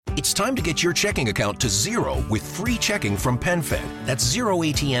It's time to get your checking account to zero with free checking from PenFed. That's zero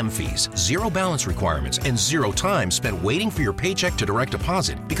ATM fees, zero balance requirements, and zero time spent waiting for your paycheck to direct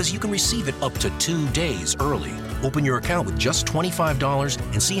deposit because you can receive it up to 2 days early. Open your account with just $25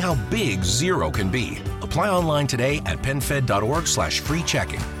 and see how big zero can be. Apply online today at PenFed.org/free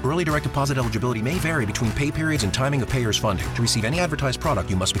checking. Early direct deposit eligibility may vary between pay periods and timing of payers' funding. To receive any advertised product,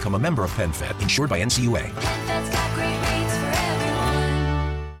 you must become a member of PenFed, insured by NCUA.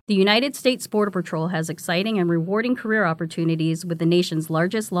 The United States Border Patrol has exciting and rewarding career opportunities with the nation's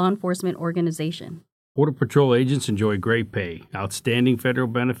largest law enforcement organization. Border Patrol agents enjoy great pay, outstanding federal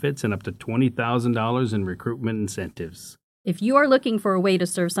benefits, and up to $20,000 in recruitment incentives. If you are looking for a way to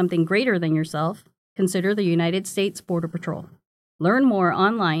serve something greater than yourself, consider the United States Border Patrol. Learn more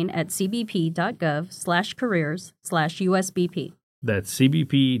online at cbp.gov/careers/USBP. That's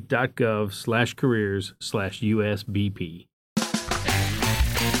cbp.gov/careers/USBP.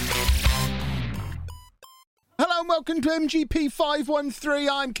 Hello and welcome to MGP513.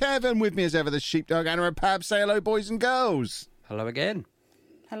 I'm Kevin. With me as ever, the sheepdog, Anna and Pab. Say hello, boys and girls. Hello again.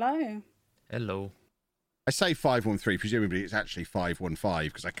 Hello. Hello. I say 513, presumably it's actually 515,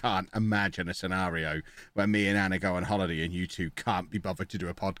 because I can't imagine a scenario where me and Anna go on holiday and you two can't be bothered to do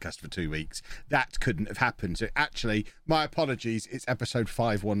a podcast for 2 weeks. That couldn't have happened. So actually, my apologies, it's episode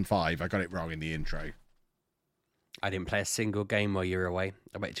 515. I got it wrong in the intro. I didn't play a single game while you were away.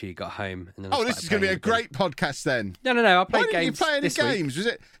 I waited till you got home. And then this is going to be a great podcast then. No. I played games. Why didn't you play any this week. games? Was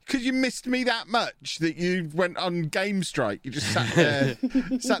it because you missed me that much that you went on game strike? You just sat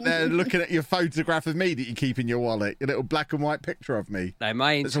there, looking at your photograph of me that you keep in your wallet, your little black and white picture of me. No,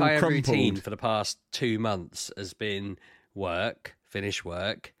 my entire routine for the past 2 months has been work, finish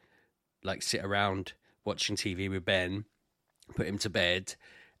work, like sit around watching TV with Ben, put him to bed,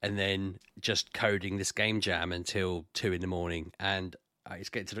 and then just coding this game jam until 2 a.m. And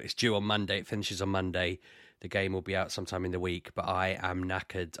it's due on Monday. It finishes on Monday. The game will be out sometime in the week. But I am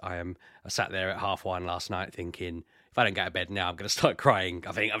knackered. I sat there at 1:30 last night thinking, if I don't get out of bed now, I'm going to start crying.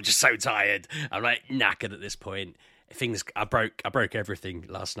 I think I'm just so tired. I'm like knackered at this point. I broke everything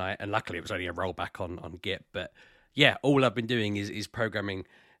last night, and luckily it was only a rollback on Git. But yeah, all I've been doing is programming,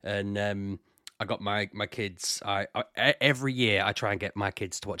 and I got my kids. Every year I try and get my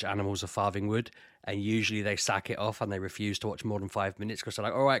kids to watch Animals of Farthing Wood, and usually they sack it off and they refuse to watch more than 5 minutes because they're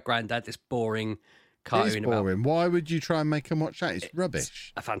like, all right, Granddad, this boring cartoon. It is boring. Why would you try and make them watch that? It's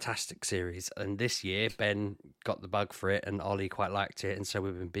rubbish. A fantastic series. And this year, Ben got the bug for it and Ollie quite liked it. And so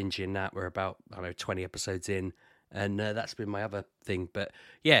we've been binging that. We're about, 20 episodes in. And that's been my other thing. But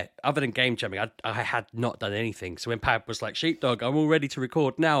yeah, other than game jamming, I had not done anything. So when Pab was like, Sheepdog, I'm all ready to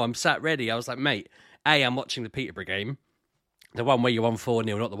record now. I'm sat ready. I was like, mate, I'm watching the Peterborough game. The one where you won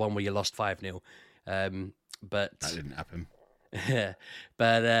 4-0, not the one where you lost 5-0. But that didn't happen. Yeah.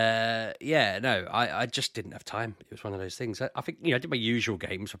 But I just didn't have time. It was one of those things. I think, I did my usual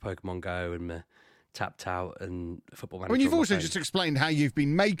games for Pokemon Go and Tapped Out and Football Manager. Well, you've also just explained how you've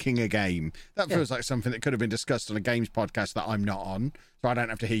been making a game. That feels like something that could have been discussed on a games podcast that I'm not on, so I don't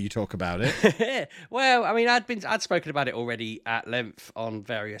have to hear you talk about it. Well, I mean, I'd spoken about it already at length on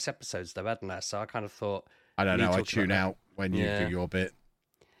various episodes, though, hadn't I? So I kind of thought, I don't know. I tune out when you do your bit.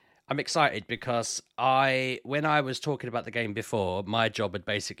 I'm excited because when I was talking about the game before, my job had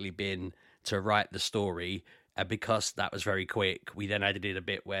basically been to write the story. And because that was very quick, we then added in a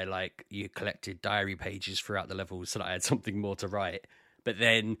bit where like you collected diary pages throughout the levels so that I had something more to write. But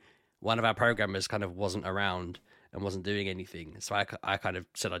then one of our programmers kind of wasn't around and wasn't doing anything. So I kind of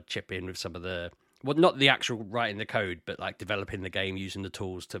said I'd chip in with some of the, well, not the actual writing the code, but like developing the game, using the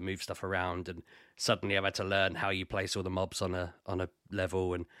tools to move stuff around. And suddenly I've had to learn how you place all the mobs on a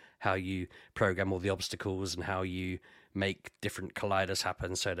level and how you program all the obstacles and how you make different colliders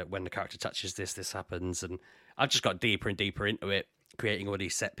happen so that when the character touches this happens. And I've just got deeper and deeper into it, creating all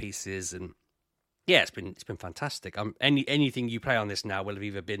these set pieces. And yeah, it's been fantastic. Anything you play on this now will have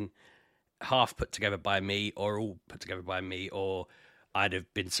either been half put together by me or all put together by me, or I'd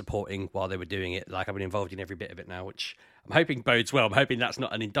have been supporting while they were doing it. Like I've been involved in every bit of it now, which I'm hoping bodes well. I'm hoping that's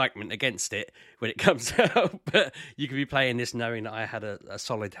not an indictment against it when it comes out. But you could be playing this knowing that I had a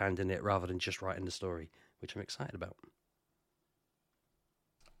solid hand in it rather than just writing the story, which I'm excited about.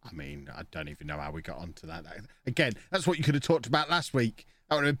 I mean, I don't even know how we got onto that. Again, that's what you could have talked about last week.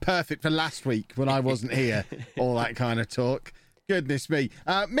 That would have been perfect for last week when I wasn't here. All that kind of talk. Goodness me.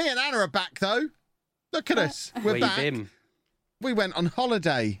 Me and Anna are back, though. Look at us. We're back. Where you been? We went on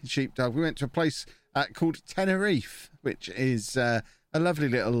holiday, Sheepdog. We went to a place called Tenerife, which is a lovely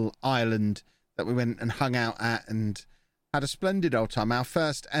little island that we went and hung out at and had a splendid old time. Our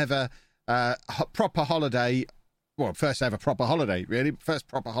first ever proper holiday first ever proper holiday, really. First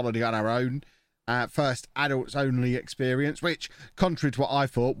proper holiday on our own. First adults-only experience, which, contrary to what I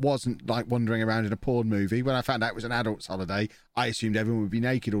thought, wasn't like wandering around in a porn movie. When I found out it was an adults' holiday, I assumed everyone would be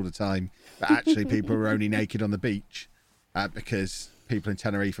naked all the time. But actually, people were only naked on the beach because people in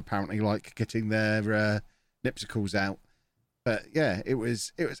Tenerife apparently like getting their nipsicles out. But yeah, it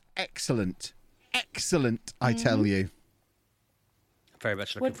was excellent. Excellent, I tell you. Very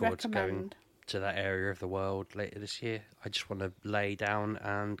much looking forward to going to that area of the world later this year. I just want to lay down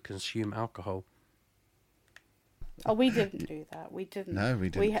and consume alcohol. Oh, we didn't do that. We didn't. No, we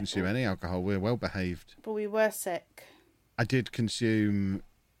didn't consume any alcohol. We were well behaved. But we were sick. I did consume.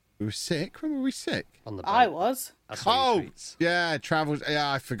 We were sick. When were we sick? On the boat. I was. Yeah, travels.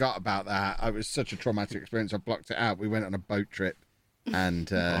 Yeah, I forgot about that. It was such a traumatic experience. I blocked it out. We went on a boat trip, and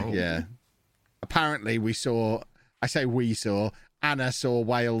yeah. Apparently, we saw. I say we saw. Anna saw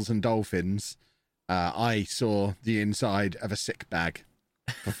whales and dolphins. I saw the inside of a sick bag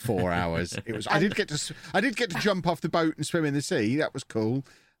for 4 hours. It was. I did get to jump off the boat and swim in the sea. That was cool.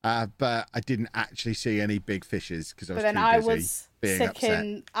 But I didn't actually see any big fishes because I was too busy being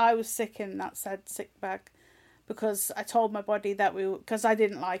upset. I was sick in that said sick bag because I told my body that because I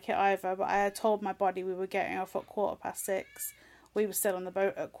didn't like it either, but I had told my body we were getting off at 6:15. We were still on the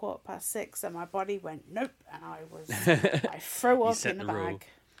boat at 6:15, and my body went nope, and I threw up in the bag.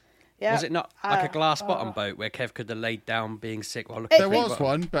 Yeah. Was it not like a glass bottom boat where Kev could have laid down being sick while looking? There was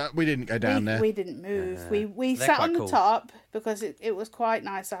one, but we didn't go down there. We didn't move. We sat on the top because it was quite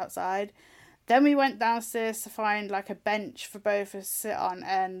nice outside. Then we went downstairs to find like a bench for both of us to sit on,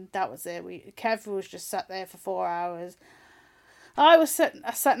 and that was it. Kev was just sat there for 4 hours. I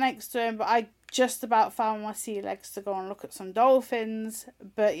sat next to him, but I just about found my sea legs to go and look at some dolphins.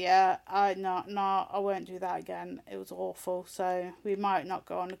 But yeah, I won't do that again. It was awful. So we might not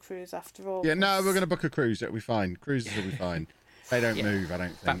go on a cruise after all. Yeah, no, we're going to book a cruise. It'll be fine. Cruises will be fine. They don't move, I don't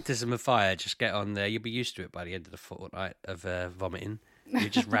think. Baptism of fire. Just get on there. You'll be used to it by the end of the fortnight of vomiting. You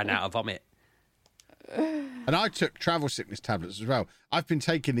just ran out of vomit. And I took travel sickness tablets as well. I've been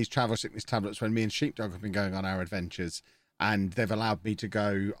taking these travel sickness tablets when me and Sheepdog have been going on our adventures. And they've allowed me to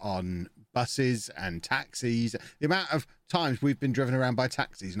go on buses and taxis. The amount of times we've been driven around by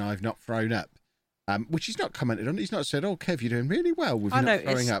taxis and I've not thrown up, which he's not commented on. He's not said, "Oh, Kev, you're doing really well with you not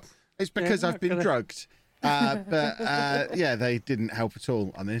throwing up." It's because I've been drugged. But they didn't help at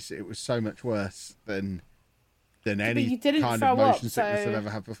all on this. It was so much worse than any kind of motion sickness I've ever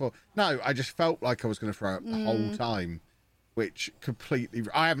had before. No, I just felt like I was going to throw up the whole time. Which completely...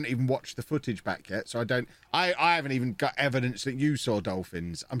 I haven't even watched the footage back yet, so I haven't even got evidence that you saw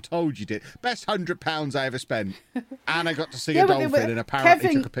dolphins. I'm told you did. Best £100 I ever spent. And I got to see a dolphin, and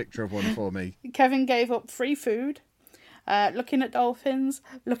apparently took a picture of one for me. Kevin gave up free food, looking at dolphins,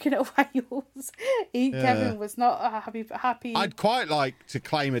 looking at whales. Kevin was not happy. I'd quite like to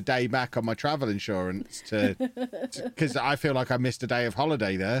claim a day back on my travel insurance because I feel like I missed a day of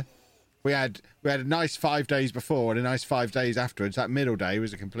holiday there. We had a nice 5 days before and a nice 5 days afterwards. That middle day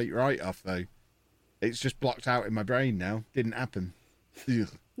was a complete write-off, though. It's just blocked out in my brain now. Didn't happen.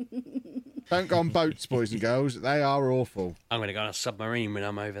 Don't go on boats, boys and girls. They are awful. I'm going to go on a submarine when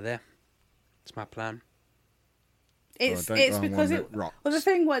I'm over there. That's my plan. It's because it... Well, the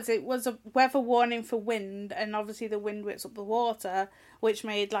thing was, it was a weather warning for wind, and obviously the wind whips up the water, which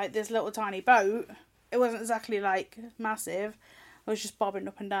made, like, this little tiny boat. It wasn't exactly, like, massive. I was just bobbing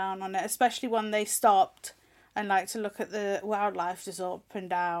up and down on it, especially when they stopped and like to look at the wildlife just up and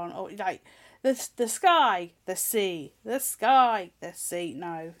down, or like the sky, the sea, the sky, the sea.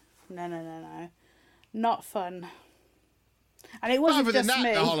 No, not fun. And it wasn't just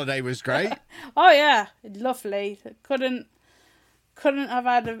me. The holiday was great. Oh yeah, lovely. Couldn't have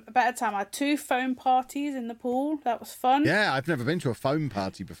had a better time. I had 2 foam parties in the pool. That was fun. Yeah, I've never been to a foam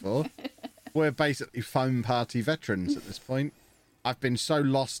party before. We're basically foam party veterans at this point. I've been so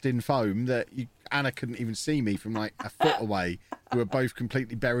lost in foam that Anna couldn't even see me from like a foot away. We were both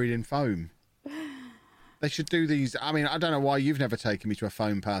completely buried in foam. They should do these. I mean, I don't know why you've never taken me to a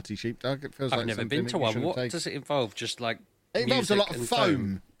foam party, Sheepdog. It feels I've like never been to one. What does it involve? Just like it involves a lot of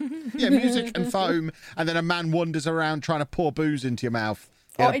foam. Yeah, music and foam, and then a man wanders around trying to pour booze into your mouth.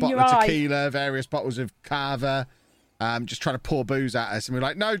 A bottle of tequila, various bottles of cava. Just trying to pour booze at us, and we're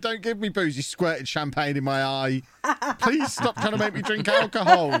like, "No, don't give me booze." He squirted champagne in my eye. Please stop trying to make me drink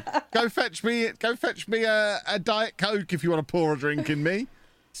alcohol. Go fetch me a Diet Coke if you want to pour a drink in me.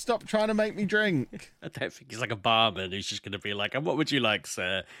 Stop trying to make me drink. I don't think he's like a barman who's just going to be like, "And what would you like,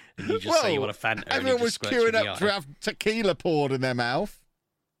 sir?" And you just say you want a Fanta. Everyone was queuing up to have tequila poured in their mouth.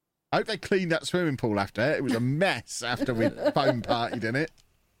 I hope they cleaned that swimming pool after. It was a mess after we foam partied in it.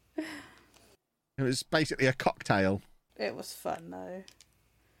 It was basically a cocktail. It was fun though.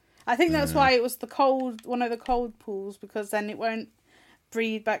 I think that's why it was one of the cold pools, because then it won't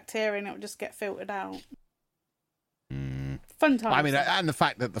breed bacteria and it will just get filtered out. Fun time. I mean, and the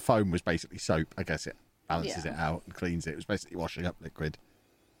fact that the foam was basically soap, I guess it balances it out and cleans it. It was basically washing up liquid.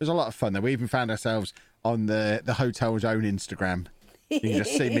 It was a lot of fun though. We even found ourselves on the hotel's own Instagram. You can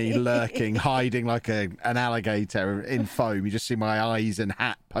just see me lurking, hiding like an alligator in foam. You just see my eyes and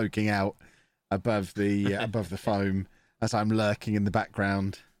hat poking out above the foam as I'm lurking in the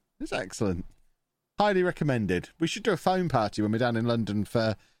background. It's excellent. Highly recommended. We should do a foam party when we're down in London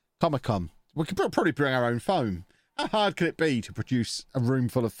for Comic-Con. We could probably bring our own foam. How hard could it be to produce a room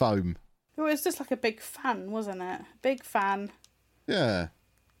full of foam? It was just like a big fan, wasn't it? Big fan. Yeah.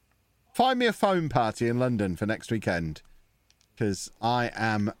 Find me a foam party in London for next weekend, because I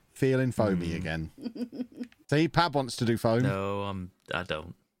am feeling foamy again. See, Pab wants to do foam. No, I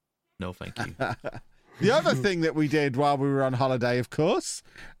don't. No, thank you. The other thing that we did while we were on holiday, of course,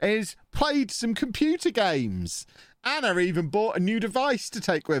 is played some computer games. Anna even bought a new device to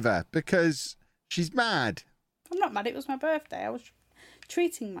take with her because she's mad. I'm not mad. It was my birthday. I was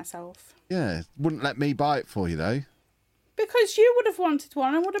treating myself. Yeah, wouldn't let me buy it for you, though. Because you would have wanted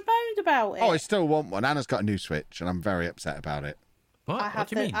one and would have moaned about it. Oh, I still want one. Anna's got a new Switch, and I'm very upset about it. What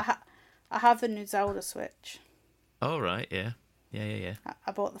do you mean? I have the new Zelda Switch. Oh, right, yeah. Yeah.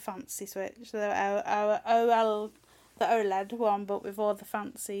 I bought the fancy Switch, the OLED one, but with all the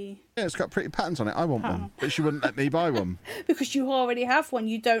fancy... Yeah, it's got pretty patterns on it. I want one, but she wouldn't let me buy one. Because you already have one.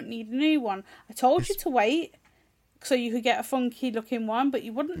 You don't need a new one. I told you to wait so you could get a funky-looking one, but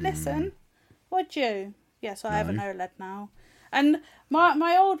you wouldn't listen. Would you? Yes, I have an OLED now. And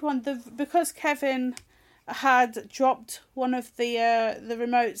my old one, because Kevin had dropped one of the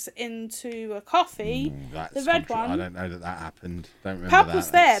remotes into a coffee, the red one. I don't know that happened. Don't remember Pab that.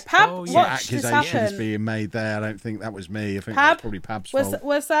 was there. Pab watched this accusations happen. being made there. I don't think that was me. I think that was probably Pab's fault.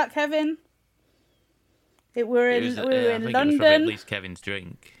 Was that Kevin? We were in I think London. it was from at least Kevin's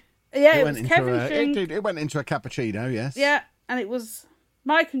drink. Yeah, it was Kevin's drink. It went into a cappuccino, yes. Yeah, and it was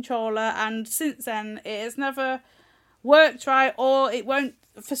my controller, and since then it has never worked right, or it won't.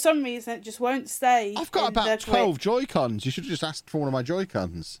 For some reason, it just won't stay. I've got about 12 Joy-Cons. You should have just asked for one of my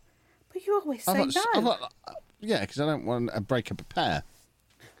Joy-Cons. But you always say no. Yeah, because I don't want to break up a pair.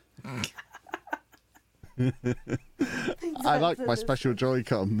 I like my special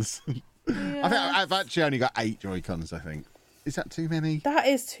Joy-Cons. Yeah. I think I've actually only got 8 Joy-Cons, I think. Is that too many? That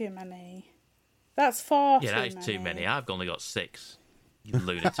is too many. That's far too many. Yeah, that is too many. I've only got 6. You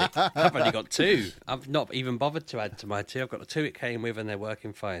lunatic. I've only got 2. I've not even bothered to add to my 2. I've got the 2 it came with and they're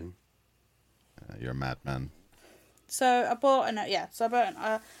working fine. You're a madman. So I bought an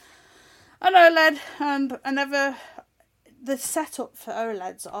OLED, and the setup for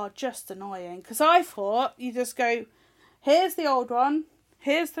OLEDs are just annoying, because I thought you just go, here's the old one,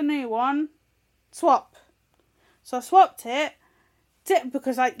 here's the new one, swap. So I swapped it,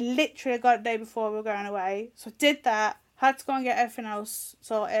 because I literally got it the day before we were going away. So I did that. Had to go and get everything else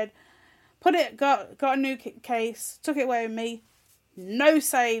sorted. Got a new case. Took it away with me. No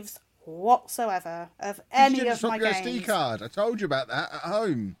saves whatsoever of any of my games. You didn't swap your SD card. I told you about that at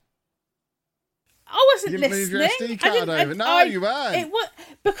home. I wasn't listening. You didn't move your SD card over. No, you weren't. It was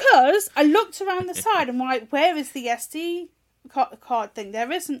because I looked around the side and like, where is the SD card thing?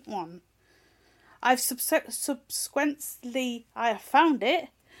 There isn't one. I've subsequently found it,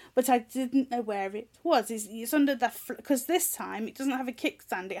 but I didn't know where it was. It's under the... Because this time, it doesn't have a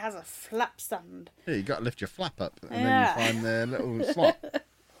kickstand, it has a flap stand. Yeah, you got to lift your flap up, and then you find the little slot.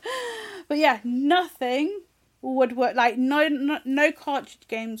 But yeah, nothing would work. Like, no cartridge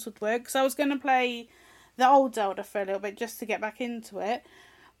games would work, because I was going to play the old Zelda for a little bit, just to get back into it.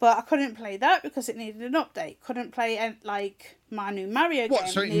 But I couldn't play that because it needed an update. Couldn't play, like, my new Mario game. What,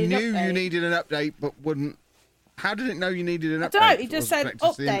 so it knew you needed an update, but wouldn't... How did it know you needed an update? I don't know, it just said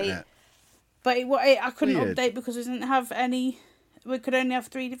update. But I couldn't update because we didn't have any... We could only have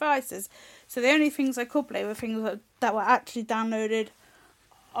 3 devices. So the only things I could play were things that were actually downloaded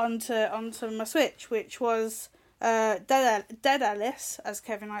onto my Switch, which was Dead Alice, as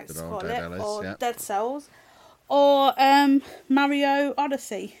Kevin likes to call it, or Dead Cells, or Mario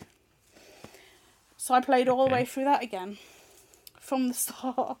Odyssey. So I played all the way through that again, from the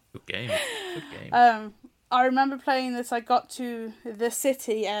start. Good game. I remember playing this, I got to the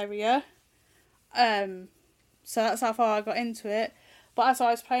city area, so that's how far I got into it. But as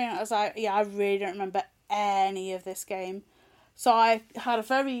I was playing it, I was like, I really don't remember any of this game. So I had a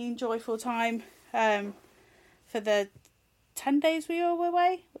very enjoyable time for the 10 days we were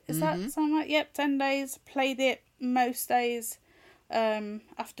away. Is that something like? Yep, 10 days. Played it most days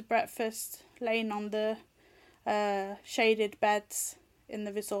after breakfast. laying on the shaded beds in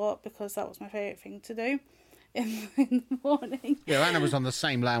the resort because that was my favourite thing to do in the morning. Yeah, Anna was on the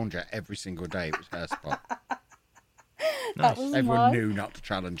same lounger every single day. It was her spot. Nice. Everyone knew not to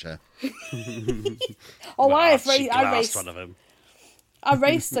challenge her. I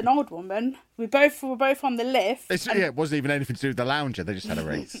raced an old woman. We were both on the lift. It wasn't even anything to do with the lounger. They just had a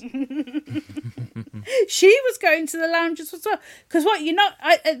race. She was going to the lounges as well. Because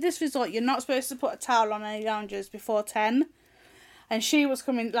at this resort, you're not supposed to put a towel on any lounges before 10. And she was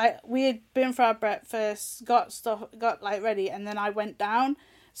coming, like, we had been for our breakfast, got ready, and then I went down.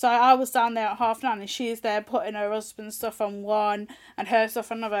 So I was down there at 9:30, and she's there putting her husband's stuff on one and her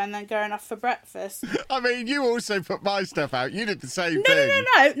stuff on another, and then going off for breakfast. I mean, you also put my stuff out. You did the same thing.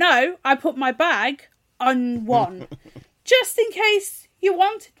 No. I put my bag on one, just in case you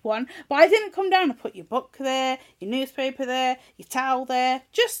wanted one. But I didn't come down and put your book there, your newspaper there, your towel there.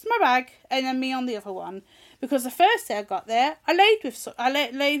 Just my bag, and then me on the other one. Because the first day I got there, there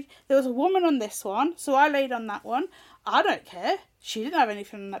was a woman on this one, so I laid on that one. I don't care. She didn't have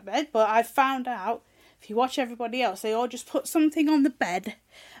anything on that bed, but I found out, if you watch everybody else, they all just put something on the bed.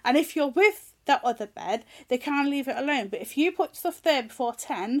 And if you're with that other bed, they can't leave it alone. But if you put stuff there before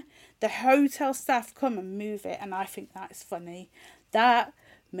 10, the hotel staff come and move it, and I think that is funny. That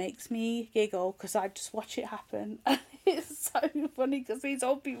makes me giggle, because I just watch it happen. It's so funny, because these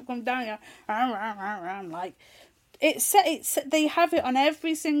old people come down here, like, they have it on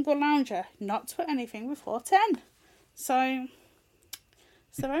every single lounger, not to put anything before 10. So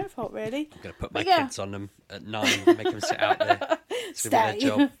it's their own fault, really. I'm going to put my kids on them at 9 and make them sit out there. It's going to be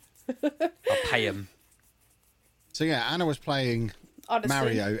their job. I'll pay them. So yeah, Anna was playing Odyssey.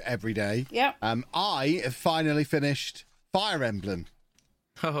 Mario every day. Yep. I have finally finished Fire Emblem.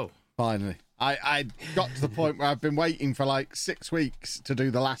 Oh. Finally. I got to the point where I've been waiting for like 6 weeks to do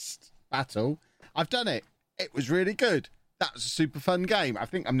the last battle. I've done it. It was really good. That was a super fun game. I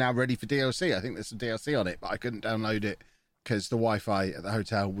think I'm now ready for DLC. I think there's some DLC on it, but I couldn't download it because the Wi-Fi at the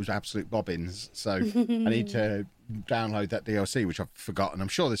hotel was absolute bobbins. So I need to download that DLC, which I've forgotten. I'm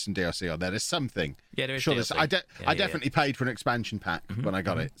sure there's some DLC on there. There's something. Yeah, there is sure DLC. I definitely paid for an expansion pack when I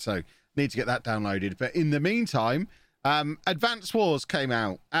got it, so need to get that downloaded. But in the meantime, Advance Wars came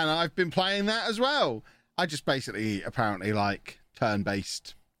out, and I've been playing that as well. I just basically apparently like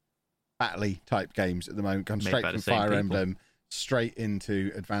turn-based battle-y type games at the moment, gone straight from Fire Emblem straight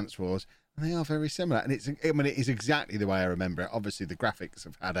into Advance Wars, and they are very similar. And it is exactly the way I remember it. Obviously, the graphics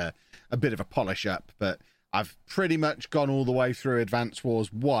have had a bit of a polish up, but I've pretty much gone all the way through Advance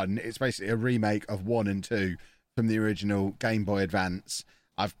Wars 1. It's basically a remake of 1 and 2 from the original Game Boy Advance.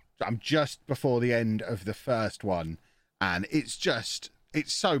 I'm just before the end of the first one, and it's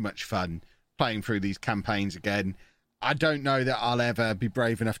so much fun playing through these campaigns again. I don't know that I'll ever be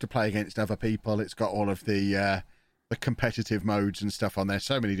brave enough to play against other people. It's got all of the competitive modes and stuff on there.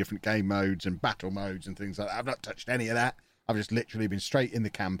 So many different game modes and battle modes and things like that. I've not touched any of that. I've just literally been straight in the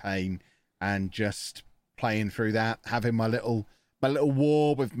campaign and just playing through that, having my little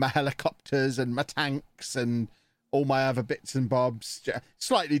war with my helicopters and my tanks and all my other bits and bobs.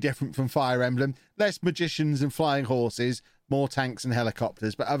 Slightly different from Fire Emblem. Less magicians and flying horses, more tanks and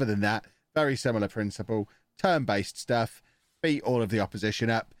helicopters. But other than that, very similar principle. Turn-based stuff, beat all of the opposition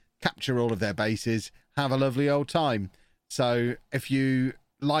up, capture all of their bases, have a lovely old time. So if you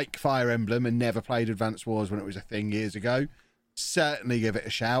like Fire Emblem and never played Advance Wars when it was a thing years ago, certainly give it a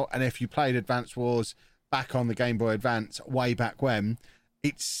shout. And if you played Advance Wars back on the Game Boy Advance way back when,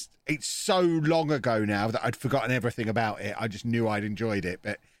 it's so long ago now that I'd forgotten everything about it. I just knew I'd enjoyed it.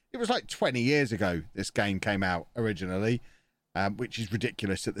 But it was like 20 years ago this game came out originally. Which is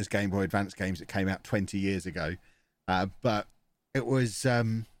ridiculous that there's Game Boy Advance games that came out 20 years ago. But it was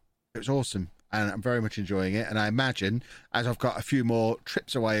awesome, and I'm very much enjoying it. And I imagine, as I've got a few more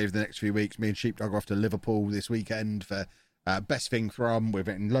trips away over the next few weeks, me and Sheepdog are off to Liverpool this weekend for Best Thing From. We're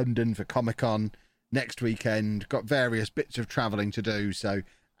in London for Comic-Con next weekend. Got various bits of travelling to do, so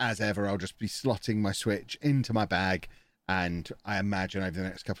as ever, I'll just be slotting my Switch into my bag. And I imagine over the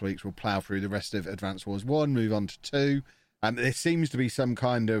next couple of weeks, we'll plough through the rest of Advance Wars 1, move on to 2. There seems to be some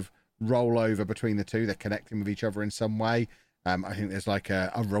kind of rollover between the two. They're connecting with each other in some way. I think there's like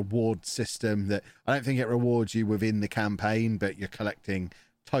a reward system that I don't think it rewards you within the campaign, but you're collecting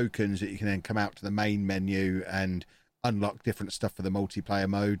tokens that you can then come out to the main menu and unlock different stuff for the multiplayer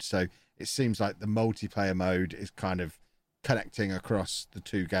mode. So it seems like the multiplayer mode is kind of connecting across the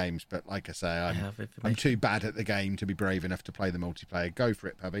two games. But like I say, I'm too bad at the game to be brave enough to play the multiplayer. Go for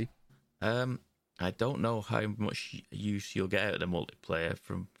it, Pubby. I don't know how much use you'll get out of the multiplayer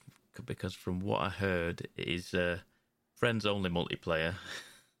because from what I heard, it is friends only multiplayer.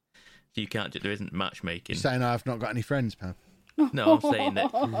 you can't. There isn't matchmaking. You're saying I've not got any friends, pal? No, I'm saying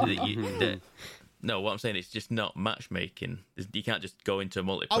that. No, what I'm saying is just not matchmaking. You can't just go into a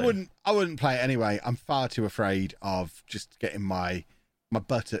multiplayer. I wouldn't play it anyway. I'm far too afraid of just getting my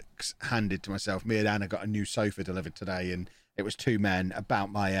buttocks handed to myself. Me and Anna got a new sofa delivered today, and it was two men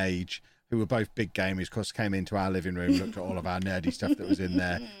about my age who were both big gamers. Of course, came into our living room, looked at all of our nerdy stuff that was in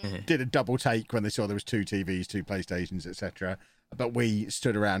there, did a double take when they saw there was 2 TVs, 2 PlayStations, etc. But we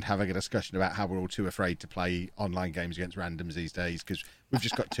stood around having a discussion about how we're all too afraid to play online games against randoms these days because we've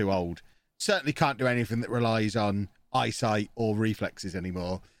just got too old. Certainly can't do anything that relies on eyesight or reflexes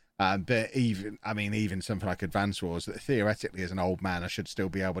anymore. But even something like Advance Wars, that theoretically as an old man I should still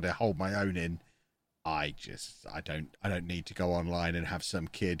be able to hold my own in. I don't need to go online and have some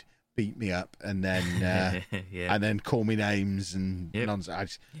kid beat me up and then and then call me names and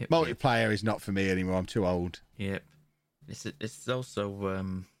nonsense. Multiplayer is not for me anymore. I'm too old. Yep. It's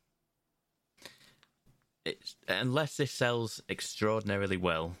also unless this sells extraordinarily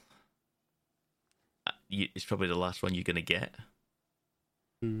well, it's probably the last one you're going to get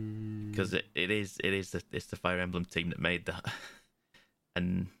because it's the Fire Emblem team that made that,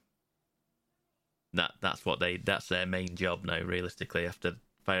 and that's their main job now. Realistically, after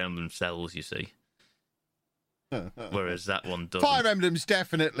Fire Emblem sells, you see, whereas that one doesn't. Fire Emblem's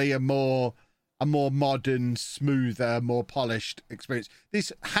definitely a more modern, smoother, more polished experience.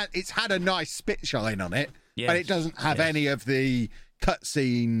 It's had a nice spit shine on it, but it doesn't have any of the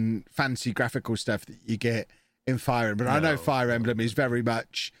cutscene fancy graphical stuff that you get in Fire Emblem. I know Fire Emblem is very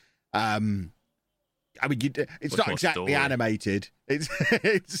much it's not exactly animated.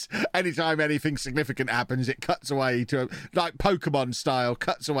 It's anytime anything significant happens, it cuts away to like Pokemon style,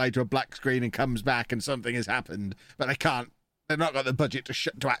 cuts away to a black screen and comes back and something has happened, but they've not got the budget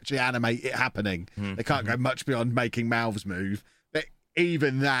to actually animate it happening. They can't go much beyond making mouths move. But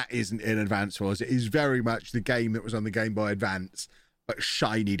even that isn't in Advance Wars. It is very much the game that was on the Game Boy Advance, but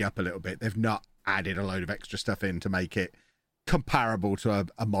shinied up a little bit. They've not added a load of extra stuff in to make it comparable to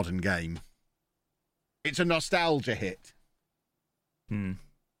a modern game. It's a nostalgia hit.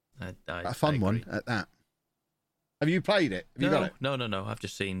 A fun one at that. Have you played it? Have you got it? No. I've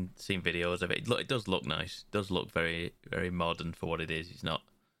just seen videos of it. Look, it does look nice. It does look very, very modern for what it is. It's not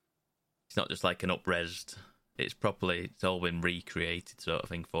just like an up-resed. It's all been recreated sort of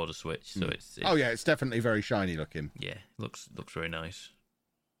thing for the Switch. So it's it's definitely very shiny looking. Yeah, looks very nice.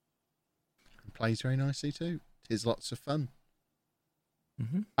 It plays very nicely too. It is lots of fun.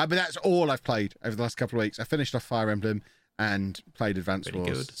 But that's all I've played over the last couple of weeks. I finished off Fire Emblem and played Advance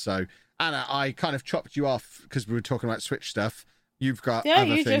Wars. Good. So, Anna, I kind of chopped you off because we were talking about Switch stuff. You've got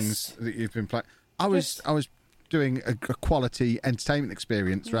other things that you've been playing. I was doing a quality entertainment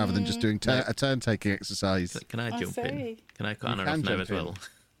experience rather than just doing a turn-taking exercise. Can I jump in? Can I cut Anna off now as well?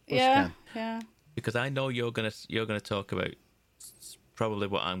 Yeah. Because I know you're gonna talk about probably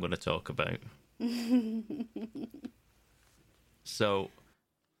what I'm gonna talk about. So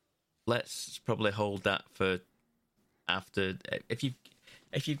let's probably hold that for after. If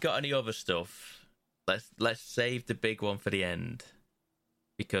you've got any other stuff, let's save the big one for the end,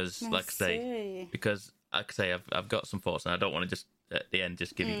 because like I say, I've got some thoughts, and I don't want to just at the end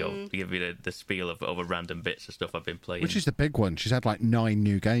just give you the spiel of other random bits of stuff I've been playing. Which is the big one? She's had like 9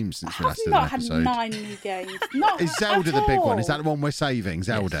 new games since we last did an episode. I've not had 9 new games. Is Zelda the big one? Is that the one we're saving?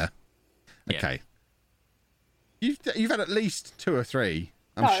 Zelda. Yes. Okay. Yeah. You've had at least 2 or 3,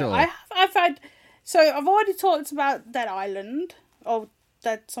 I'm sure. I've had. So I've already talked about Dead Island or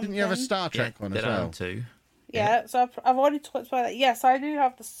Dead something. Didn't you have a Star Trek one as well? Dead Island 2. Yeah, so I've already talked about that. Yes, I do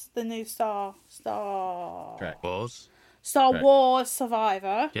have the new Star Trek Wars. Star Wars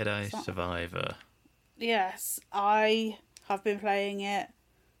Survivor. Jedi Survivor. Yes, I have been playing it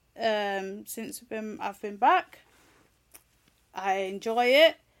since I've been back. I enjoy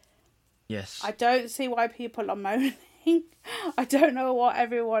it. Yes. I don't see why people are moaning. I don't know what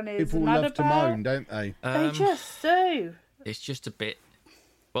everyone is people mad love about. to moan, don't they? They just do. It's just a bit.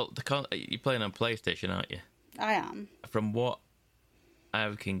 Well, you're playing on PlayStation, aren't you? I am. From what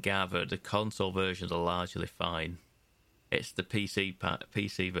I can gather, the console versions are largely fine. It's the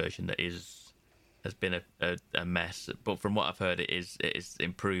PC version that has been a mess. But from what I've heard, it is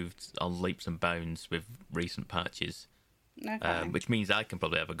improved on leaps and bounds with recent patches. Okay. Which means I can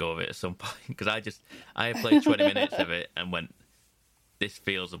probably have a go of it at some point, because I played 20 minutes of it and went, this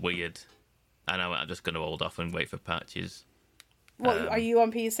feels weird, and I'm just going to hold off and wait for patches. What, are you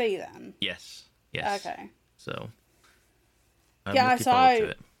on PC then? Yes. Okay. So I'm looking forward to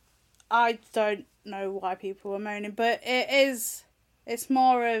it. I don't know why people are moaning, but it's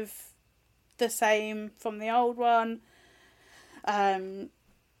more of the same from the old one.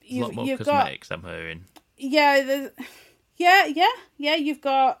 a lot more cosmetics, I'm hearing. Yeah, you've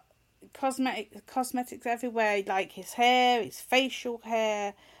got cosmetics everywhere, like his hair, his facial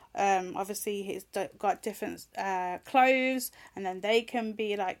hair. Obviously he's got different clothes, and then they can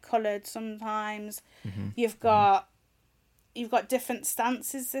be like coloured sometimes. You've got different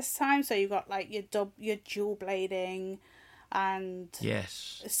stances this time, so you've got like your dual blading and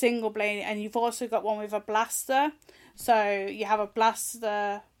single blading, and you've also got one with a blaster. So you have a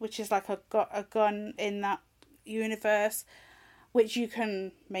blaster, which is like a gun in that universe, which you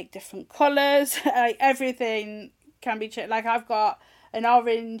can make different colours. Like everything can be changed. Like I've got an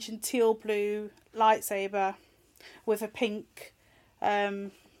orange and teal blue lightsaber with a pink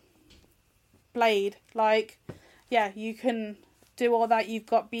blade. Like, yeah, you can do all that. You've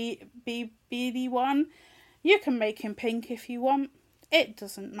got BD1. You can make him pink if you want. It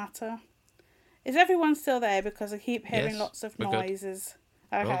doesn't matter. Is everyone still there? Because I keep hearing lots of noises.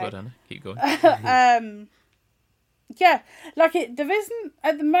 Good. Okay. We're all good, Anna. Keep going. Yeah, like there isn't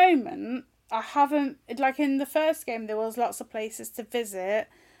at the moment. I haven't, like in the first game there was lots of places to visit.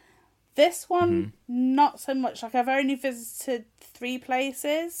 This one, not so much. Like I've only visited 3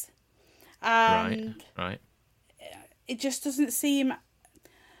 places, and right. It just doesn't seem.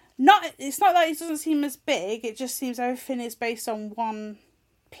 It's not that it doesn't seem as big. It just seems everything is based on one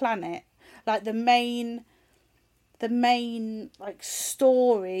planet. Like the main like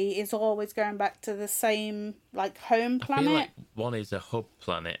story is always going back to the same like home planet. I feel like one is a hub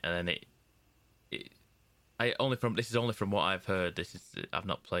planet, and then this is only from what I've heard. I've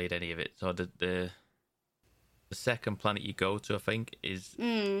not played any of it. So the second planet you go to, I think, is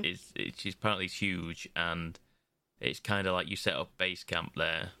apparently huge, and it's kind of like you set up base camp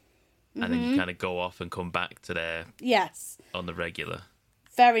there, and then you kind of go off and come back to there. Yes. On the regular.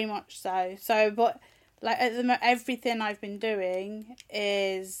 Very much so. So, but like at the moment, everything I've been doing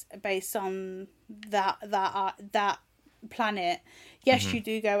is based on that planet. Yes, you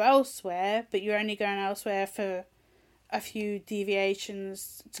do go elsewhere, but you're only going elsewhere for a few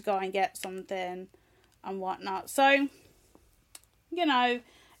deviations to go and get something and whatnot. So, you know,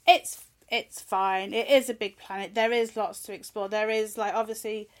 it's fine. It is a big planet. There is lots to explore. There is, like,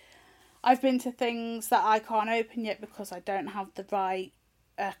 obviously, I've been to things that I can't open yet because I don't have the right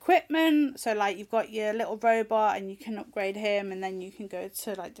equipment. So, like, you've got your little robot and you can upgrade him, and then you can go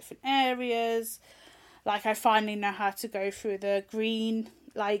to, like, different areas. Like, I finally know how to go through the green,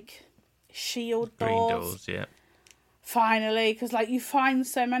 like, shield doors. Green doors, yeah. Finally, because, like, you find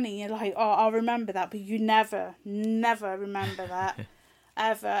so many, you're like, oh, I'll remember that, but you never remember that,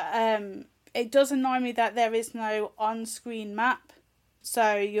 ever. It does annoy me that there is no on-screen map. So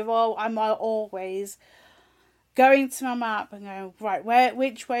I'm always going to my map and going, right,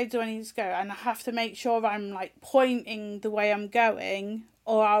 which way do I need to go? And I have to make sure I'm, like, pointing the way I'm going,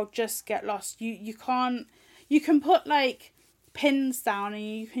 or I'll just get lost. You can put, like, pins down, and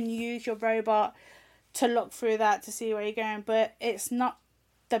you can use your robot to look through that to see where you're going, but it's not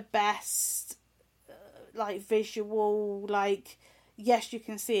the best, like, visual, like, yes, you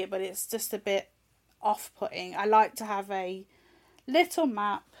can see it, but it's just a bit off-putting. I like to have a little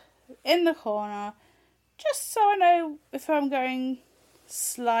map in the corner, just so I know if I'm going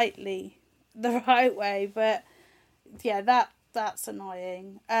slightly the right way, but yeah, that's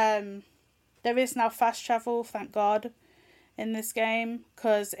annoying. There is now fast travel, thank God, in this game,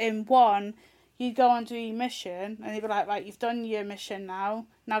 because in 1, you go and do your mission, and you'd be like, right, you've done your mission now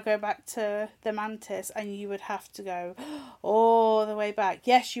go back to the Mantis, and you would have to go all the way back.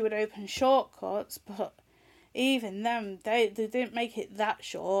 Yes, you would open shortcuts, but even them, they didn't make it that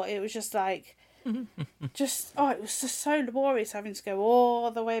short. It was just like, it was just so laborious having to go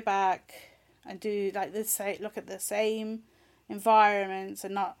all the way back and do, like, look at the same environments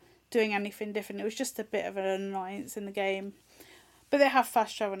and not doing anything different. It was just a bit of an annoyance in the game. But they have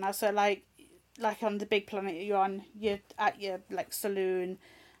fast travel now, so like on the big planet you're at your, like, saloon,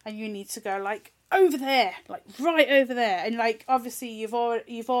 and you need to go, like, over there, like right over there, and, like, obviously you've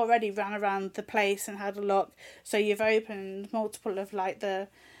already ran around the place and had a look, so you've opened multiple of, like, the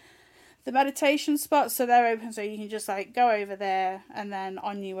meditation spots, so they're open, so you can just, like, go over there and then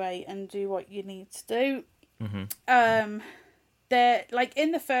on your way and do what you need to do. There, like,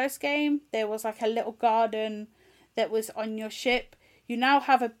 in the first game there was, like, a little garden that was on your ship. You now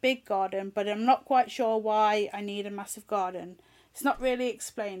have a big garden, but I'm not quite sure why I need a massive garden. It's not really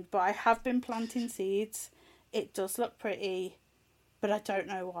explained, but I have been planting seeds. It does look pretty, but I don't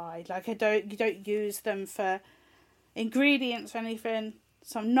know why. Like, you don't use them for ingredients or anything.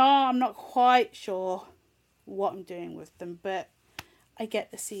 So I'm not quite sure what I'm doing with them, but I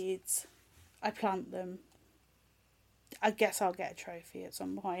get the seeds. I plant them. I guess I'll get a trophy at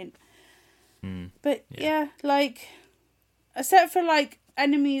some point. But yeah, like, except for like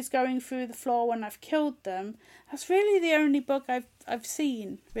enemies going through the floor when I've killed them, that's really the only bug I've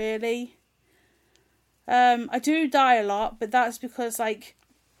seen, really. I do die a lot, but that's because like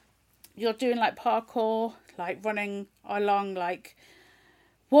you're doing like parkour, like running along like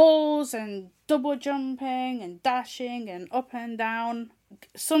walls and double jumping and dashing and up and down.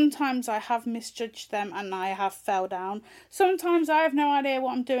 Sometimes I have misjudged them and I have fell down. Sometimes I have no idea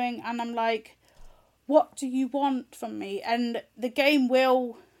what I'm doing and I'm like, what do you want from me? And the game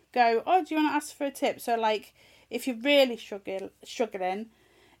will go, oh, do you want to ask for a tip? So like, if you're really struggling,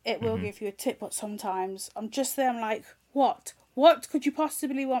 it will give you a tip. But sometimes I'm just there, I'm like, what could you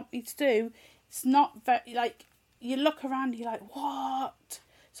possibly want me to do? It's not very, like, you look around, you're like, what?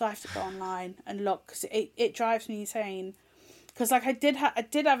 So I have to go online and look, because it drives me insane. Because like I did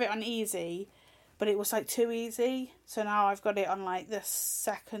have it on easy, but it was like too easy. So now I've got it on like the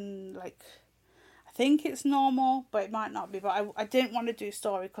second, like, I think it's normal, but it might not be. But I didn't want to do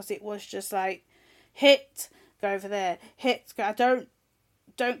story because it was just like hit, go over there, hit, go. I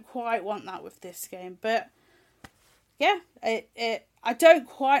don't quite want that with this game. But yeah, I don't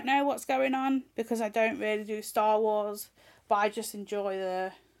quite know what's going on because I don't really do Star Wars, but I just enjoy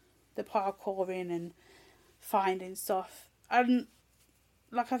the parkouring and finding stuff. And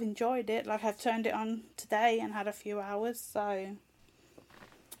like, I've enjoyed it. Like, I've turned it on today and had a few hours, so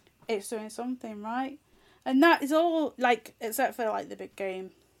it's doing something, right? And that is all, like, except for like the big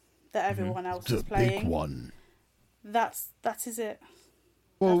game that everyone else is playing. The big one. That is it.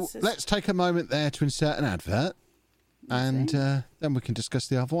 Well, let's take a moment there to insert an advert, and then we can discuss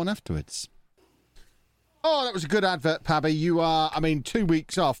the other one afterwards. Oh, that was a good advert, Pabby. You are, 2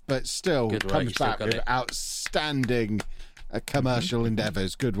 weeks off, but still comes back with outstanding commercial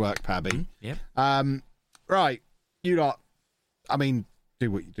endeavours. Good work, Pabby. Yep. Right, you lot.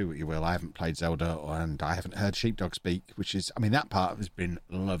 Do what you will. I haven't played Zelda, and I haven't heard Sheepdog speak, which is, that part has been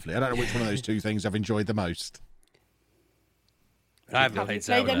lovely. I don't know which one of those two things I've enjoyed the most. I haven't played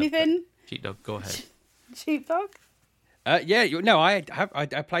Zelda. Anything? Sheepdog, go ahead. Sheepdog? I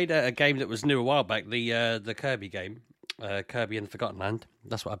played a game that was new a while back, the Kirby game, Kirby and the Forgotten Land.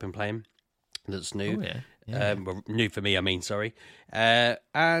 That's what I've been playing. That's new. Oh, yeah. Well, new for me, sorry.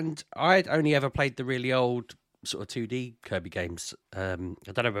 And I'd only ever played the really old sort of 2D Kirby games. I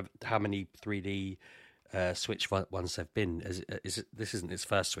don't know how many 3D Switch ones have been. This isn't its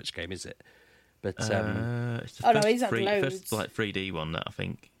first Switch game, is it? But it's the first 3D one, that I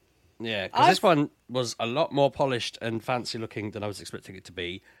think. Yeah, because this one was a lot more polished and fancy looking than I was expecting it to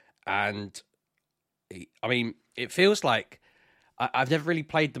be. And, it feels like I've never really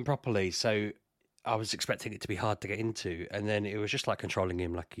played them properly, so I was expecting it to be hard to get into. And then it was just like controlling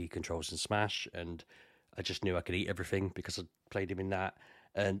him like he controls in Smash, and I just knew I could eat everything because I played him in that.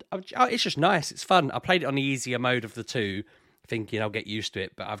 And it's just nice. It's fun. I played it on the easier mode of the two, thinking I'll get used to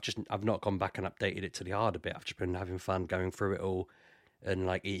it, but I've not gone back and updated it to the harder bit. I've just been having fun going through it all. And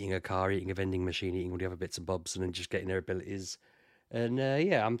like eating a car, eating a vending machine, eating all the other bits and bobs, and then just getting their abilities. And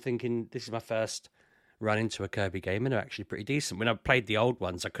I'm thinking this is my first run into a Kirby game, and they're actually pretty decent. When I played the old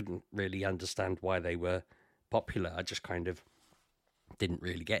ones, I couldn't really understand why they were popular. I just kind of didn't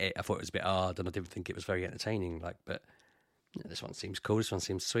really get it. I thought it was a bit hard, and I didn't think it was very entertaining. But this one seems cool. This one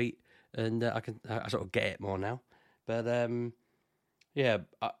seems sweet, and I sort of get it more now. But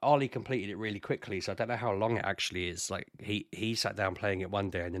Ollie completed it really quickly, so I don't know how long it actually is. Like, he sat down playing it one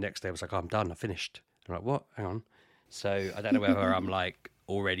day, and the next day I was like, oh, I'm done, I finished. I'm like, what? Hang on. So I don't know whether I'm like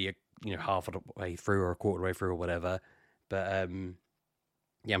already half of the way through or a quarter of the way through or whatever. But I'm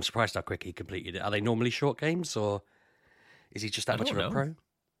surprised how quick he completed it. Are they normally short games, or is he just that much of a pro?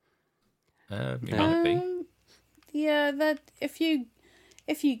 He might be. Yeah, that if you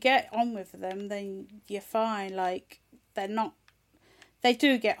get on with them, then you're fine. Like, they're not. They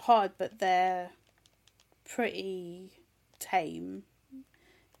do get hard, but they're pretty tame.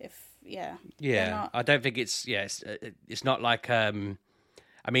 I don't think it's not like I'm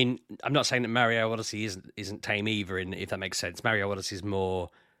not saying that Mario Odyssey isn't tame either. If that makes sense, Mario Odyssey is more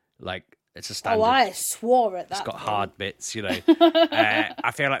like it's a standard. Oh, I swore at that. It's got hard bits,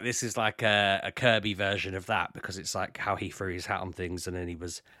 I feel like this is like a Kirby version of that, because it's like how he threw his hat on things and then he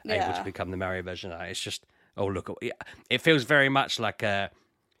was able to become the Mario version of that. It's just. Oh, look, it feels very much like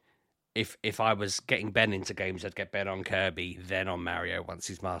if I was getting Ben into games, I'd get Ben on Kirby, then on Mario once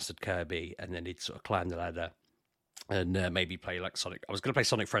he's mastered Kirby, and then he'd sort of climb the ladder and maybe play like Sonic. I was going to play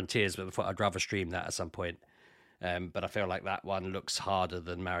Sonic Frontiers, but I thought I'd rather stream that at some point. But I feel like that one looks harder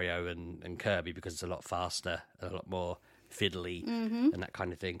than Mario and Kirby because it's a lot faster and a lot more fiddly and that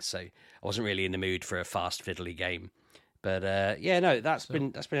kind of thing. So I wasn't really in the mood for a fast, fiddly game. But that's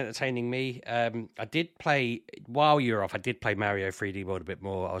been entertaining me. I did play while you were off. I did play Mario 3D World a bit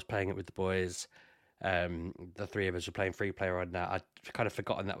more. I was playing it with the boys. The three of us were playing free player on that. I'd kind of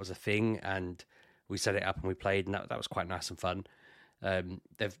forgotten that was a thing, and we set it up and we played, and that was quite nice and fun.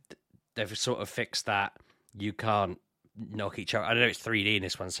 They've sort of fixed that you can't knock each other. I know it's 3D in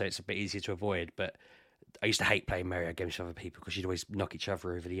this one, so it's a bit easier to avoid. But I used to hate playing Mario games with other people because you'd always knock each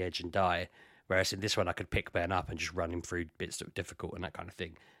other over the edge and die. Whereas in this one, I could pick Ben up and just run him through bits that were difficult and that kind of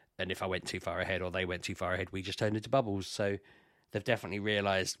thing. And if I went too far ahead or they went too far ahead, we just turned into bubbles. So they've definitely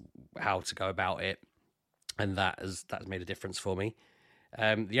realised how to go about it, and that has made a difference for me.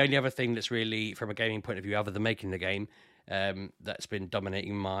 The only other thing that's really, from a gaming point of view, other than making the game, that's been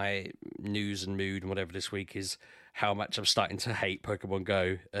dominating my news and mood and whatever this week is how much I'm starting to hate Pokemon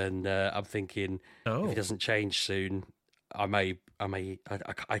Go. And I'm thinking, if it doesn't change soon, I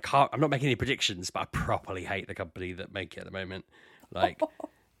can't, I'm not making any predictions, but I properly hate the company that make it at the moment. Like,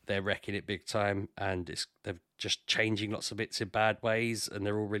 they're wrecking it big time, and they're just changing lots of bits in bad ways, and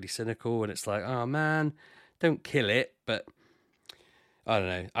they're all really cynical, and it's like, oh man, don't kill it. But I don't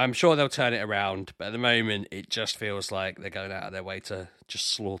know. I'm sure they'll turn it around, but at the moment, it just feels like they're going out of their way to just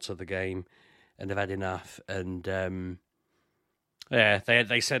slaughter the game, and they've had enough. And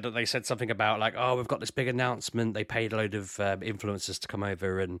they said something about like, oh, we've got this big announcement. They paid a load of influencers to come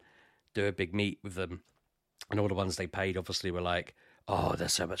over and do a big meet with them, and all the ones they paid obviously were like, oh,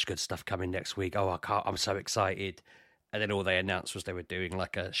 there's so much good stuff coming next week. Oh, I'm so excited. And then all they announced was they were doing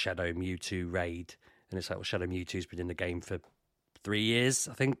like a Shadow Mewtwo raid, and it's like, well, Shadow Mewtwo's been in the game for 3 years,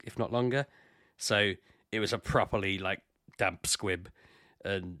 I think, if not longer. So it was a properly like damp squib,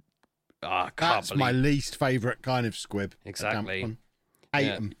 and that's my least favourite kind of squib. Exactly. Hate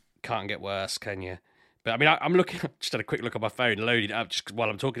them. Can't get worse, can you? But I mean, I'm looking. Just had a quick look at my phone, loading it up just while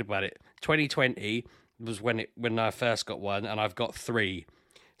I'm talking about it. 2020 was when I first got one, and I've got 3.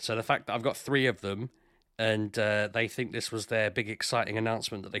 So the fact that I've got 3 of them, and they think this was their big exciting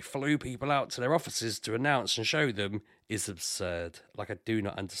announcement that they flew people out to their offices to announce and show them, is absurd. Like, I do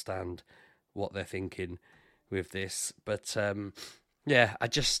not understand what they're thinking with this. But yeah,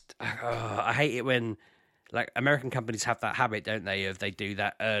 I hate it when, like, American companies have that habit, don't they, of they do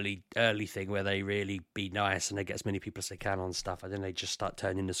that early thing where they really be nice and they get as many people as they can on stuff, and then they just start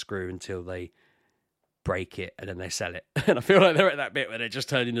turning the screw until they break it, and then they sell it. And I feel like they're at that bit where they're just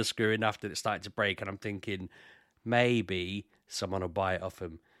turning the screw enough that it's starting to break, and I'm thinking maybe someone will buy it off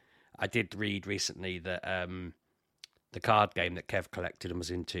them. I did read recently that the card game that Kev collected and was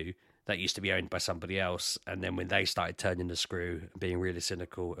into, that used to be owned by somebody else, and then when they started turning the screw and being really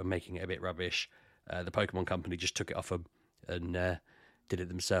cynical and making it a bit rubbish, the Pokemon company just took it off them and did it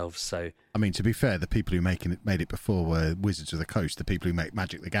themselves. So, I mean, to be fair, the people who made it before were Wizards of the Coast, the people who make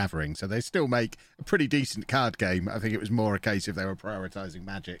Magic the Gathering, so they still make a pretty decent card game. I think it was more a case of they were prioritising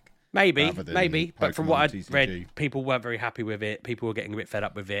Magic. Maybe, but from what I'd read, people weren't very happy with it. People were getting a bit fed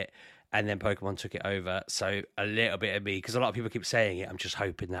up with it, and then Pokemon took it over. So a little bit of me, because a lot of people keep saying it, I'm just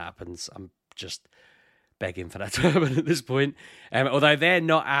hoping that happens. I'm just begging for that to happen at this point. Although they're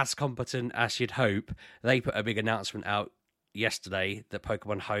not as competent as you'd hope, they put a big announcement out yesterday that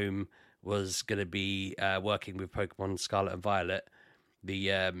Pokemon Home was going to be working with Pokemon Scarlet and Violet.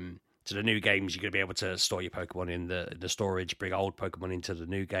 So the new games, you're going to be able to store your Pokemon in the storage, bring old Pokemon into the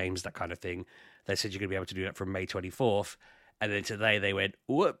new games, that kind of thing. They said you're going to be able to do that from May 24th. And then today they went,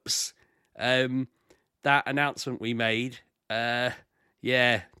 whoops, that announcement we made, that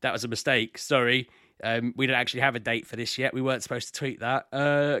was a mistake. Sorry. We don't actually have a date for this yet. We weren't supposed to tweet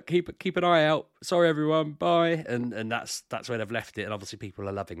that. Keep an eye out. Sorry, everyone. Bye. And that's where they've left it. And obviously people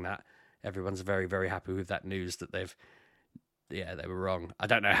are loving that. Everyone's very, very happy with that news that they were wrong. I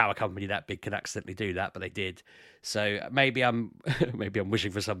don't know how a company that big can accidentally do that, but they did. So maybe I'm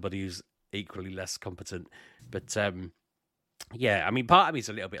wishing for somebody who's equally less competent. But I mean, part of me is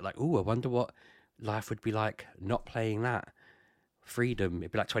a little bit like, ooh, I wonder what life would be like not playing that. Freedom.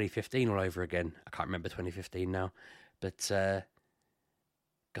 It'd be like 2015 all over again. I can't remember 2015 now. But, God,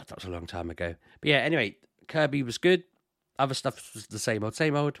 that was a long time ago. But yeah, anyway, Kirby was good. Other stuff was the same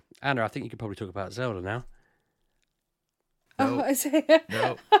old. Anna, I think you could probably talk about Zelda now. No. Oh, is it?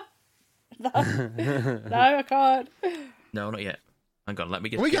 No. No, I can't. No, not yet. Hang on, let me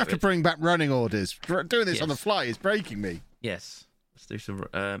get... We have to bring back running orders. Doing this on the fly is breaking me. Yes. Let's do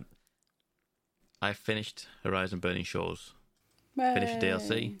some... I finished Horizon Burning Shores. Finished the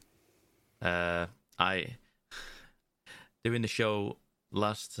DLC. I doing the show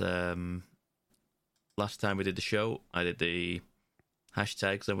last time we did the show, I did the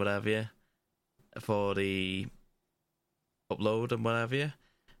hashtags and whatever for the upload and whatever,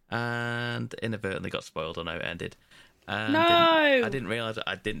 and inadvertently got spoiled on how it ended. No! I didn't realise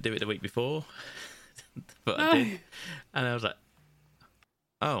I didn't do it the week before, but I did. And I was like,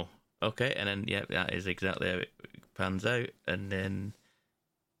 oh, okay. And then, yeah, that is exactly how it pans out. And then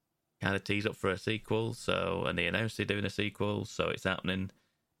kind of tease up for a sequel. So, and they announced they're doing a sequel, so it's happening.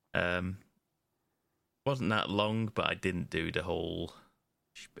 Wasn't that long, but I didn't do the whole.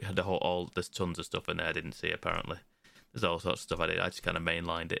 There's tons of stuff in there I didn't see. Apparently, there's all sorts of stuff I did. I just kind of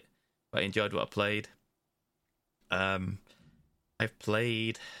mainlined it, but I enjoyed what I played. I've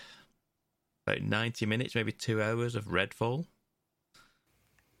played about 90 minutes, maybe 2 hours of Redfall.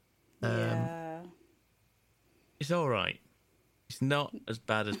 Yeah, it's all right. It's not as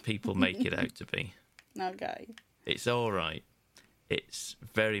bad as people make it out to be. Okay. It's all right. It's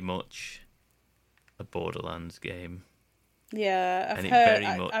very much a Borderlands game. Yeah, For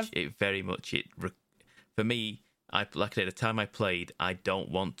me, like I said, the time I played, I don't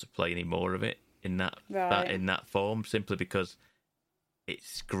want to play any more of it in that form, simply because it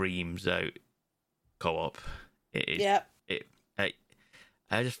screams out co-op. It is. Yep.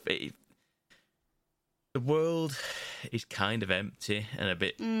 The world is kind of empty and a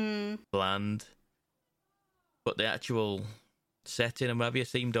bit bland, but the actual setting and whatever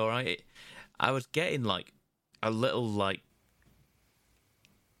seemed all right. I was getting like a little like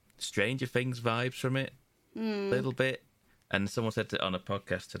Stranger Things vibes from it, a little bit. And someone said on a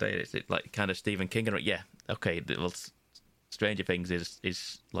podcast today, it's like kind of Stephen King. And yeah, okay, well, Stranger Things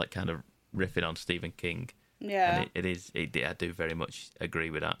is like kind of riffing on Stephen King. Yeah, and I do very much agree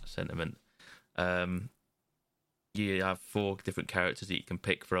with that sentiment. You have 4 different characters that you can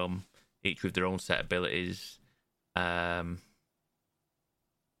pick from, each with their own set of abilities.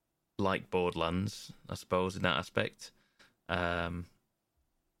 Like Borderlands, I suppose, in that aspect. And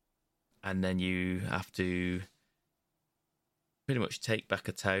then you have to pretty much take back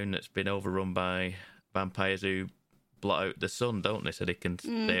a town that's been overrun by vampires who blot out the sun, don't they, so they can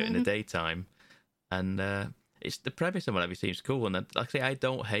stay out in the daytime. And it's the premise and whatever seems cool. And like I say, I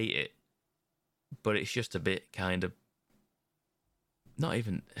don't hate it, but it's just a bit kind of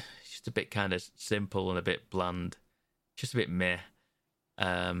it's just a bit kind of simple and a bit bland. It's just a bit meh.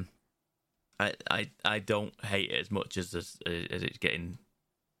 I don't hate it as much as it's getting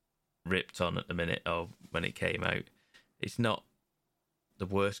ripped on at the minute or when it came out. It's not the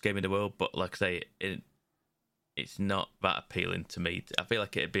worst game in the world, but like I say, it's not that appealing to me. I feel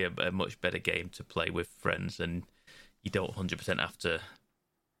like it'd be a much better game to play with friends, and you don't 100% have to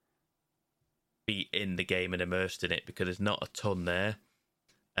be in the game and immersed in it, because there's not a ton there,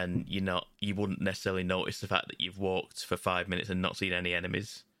 and you wouldn't necessarily notice the fact that you've walked for 5 minutes and not seen any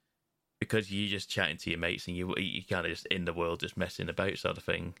enemies, because you're just chatting to your mates and you kind of just in the world, just messing about, sort of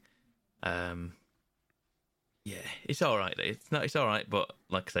thing. Yeah, it's all right. It's all right, but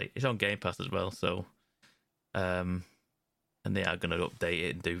like I say, it's on Game Pass as well. So, and they are going to update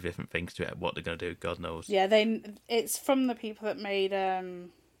it and do different things to it. What they're going to do, God knows. Yeah, it's from the people that made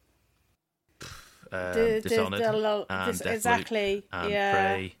Dishonored and exactly, and yeah.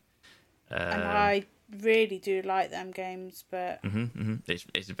 Prey. And I really do like them games, but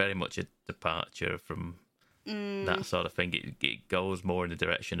it's very much a departure from that sort of thing. It goes more in the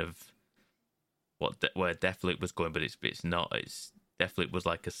direction of where Deathloop was going, but it's not. It's Deathloop was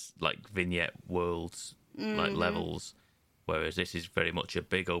like vignette worlds, like levels, whereas this is very much a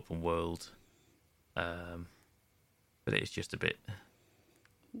big open world. But it's just a bit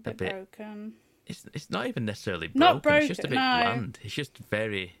broken. It's not even necessarily broken. Not broken. It's just a bit bland. It's just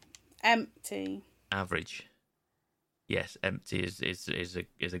very empty. Average. Yes, empty is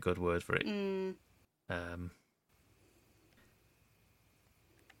a good word for it. But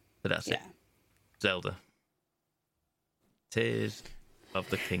that's it. Zelda. Tears of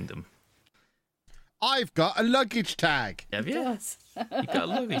the Kingdom. I've got a luggage tag. Have you? Yes. You've got a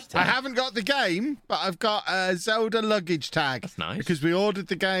luggage tag. I haven't got the game, but I've got a Zelda luggage tag. That's nice. Because we ordered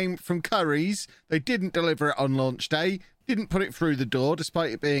the game from Curry's. They didn't deliver it on launch day. Didn't put it through the door,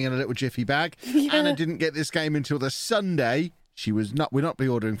 despite it being in a little jiffy bag. Yeah. Anna didn't get this game until the Sunday. We're not be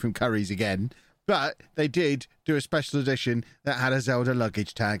ordering from Curry's again. But they did do a special edition that had a Zelda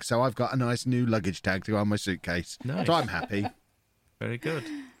luggage tag. So I've got a nice new luggage tag to go on my suitcase. Nice. So I'm happy. Very good.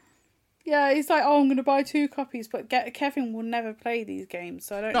 Yeah, he's like, I'm going to buy 2 copies, but Kevin will never play these games,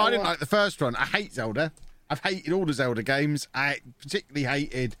 so I don't know. No, I didn't like the first one. I hate Zelda. I've hated all the Zelda games. I particularly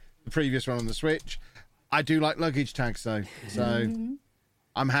hated the previous one on the Switch. I do like luggage tags, though. So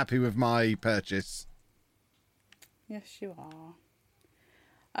I'm happy with my purchase. Yes, you are.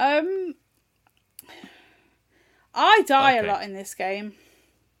 I die a lot in this game.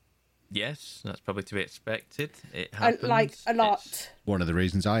 Yes, that's probably to be expected. It happens. Like a lot. One of the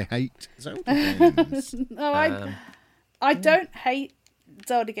reasons I hate Zelda games. No, I don't hate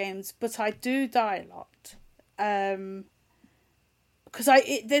Zelda games, but I do die a lot. Because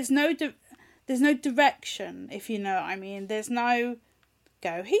there's no direction, if you know what I mean. There's no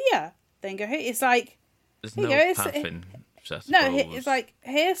go here, then go here. It's like there's no pathing. No, it's like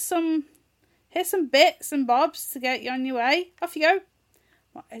here's some bits and bobs to get you on your way. Off you go.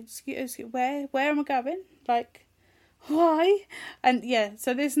 Excuse, where am I going? Like, why? And yeah,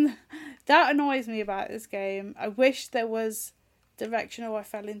 so that annoys me about this game. I wish there was direction, or I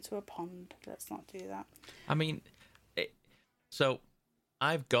fell into a pond. Let's not do that. I mean, so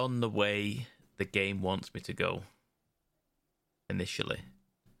I've gone the way the game wants me to go. Initially,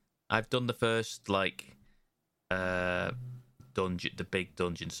 I've done the first dungeon, the big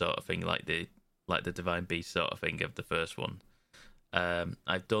dungeon sort of thing, like the Divine Beast sort of thing of the first one.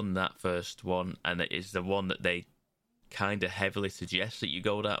 I've done that first one, and it is the one that they kind of heavily suggest that you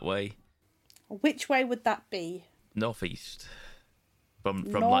go that way. Which way would that be? Northeast. From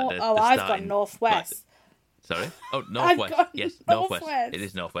the I've gone northwest. Sorry? Oh, northwest. Yes, northwest. It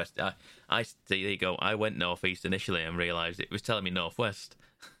is northwest. I there you go. I went northeast initially and realised it was telling me northwest,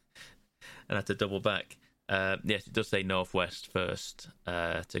 and I had to double back. Yes, it does say northwest first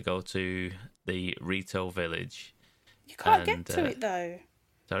to go to the Rito village. You can't get to it though.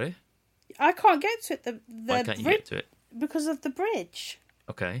 Sorry? I can't get to it. Why can't you get to it? Because of the bridge.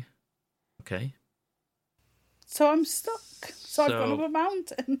 Okay. So I'm stuck. So I've gone up a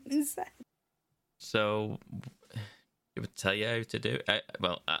mountain instead. So, it would tell you how to do it.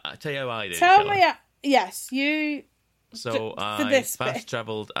 I tell you how I do. Tell me. Yes, you. So I fast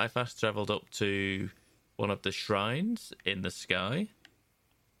travelled up to one of the shrines in the sky,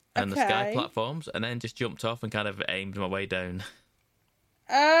 and the sky platforms, and then just jumped off and kind of aimed my way down.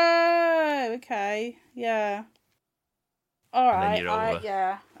 Oh, okay, yeah. All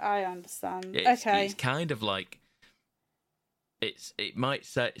right, I understand. It's kind of like it might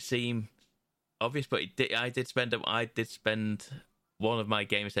seem obvious, but I did spend one of my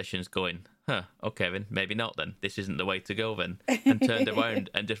game sessions going, okay then, maybe not then. This isn't the way to go then. And turned around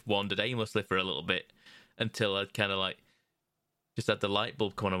and just wandered aimlessly for a little bit until I kind of just had the light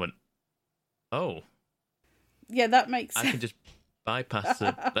bulb come on and went, oh. Yeah, that makes sense. I can just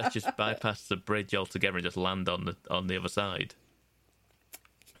let's just bypass the bridge altogether and just land on the other side.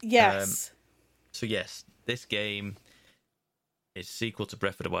 Yes. So yes, this game is sequel to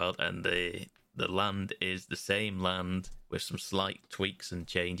Breath of the Wild, and the land is the same land with some slight tweaks and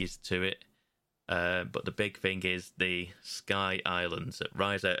changes to it. But the big thing is the sky islands that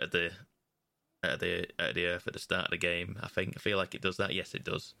rise out of the earth at the start of the game. I feel like it does that. Yes, it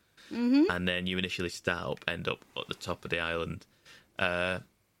does. Mm-hmm. And then you initially end up at the top of the island,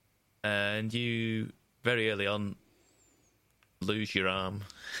 and you very early on lose your arm.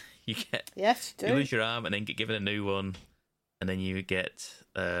 You lose your arm and then get given a new one, and then you get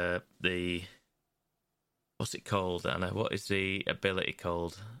what's it called, Anna? What is the ability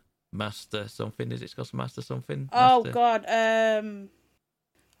called? Master something? Is it called Master something? Oh God!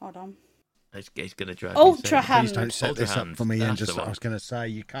 Hold on. It's going to drive Ultra Hand. Please don't set this up for me. And I was going to say,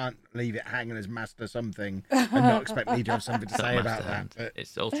 you can't leave it hanging as Master something and not expect me to have something to say about Hand. that. But...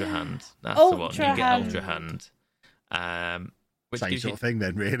 It's Ultra Hand. That's the one. You get Ultra Hand. Same sort of thing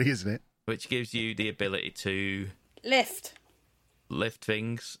then, really, isn't it? Which gives you the ability to lift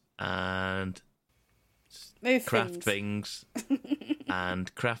things and move craft things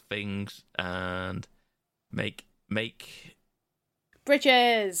and craft things and make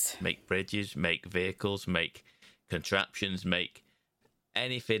bridges, make vehicles, make contraptions, make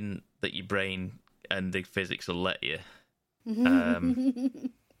anything that your brain and the physics will let you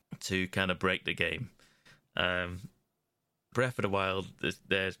to kind of break the game. Breath of the Wild,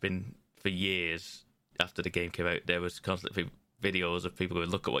 there's been for years after the game came out, there was constantly videos of people going,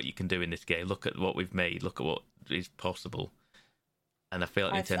 look at what you can do in this game, look at what we've made, look at what is possible. And I feel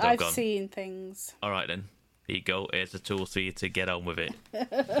like Nintendo have gone, I've seen things. All right then, here you go. Here's the tools for you to get on with it.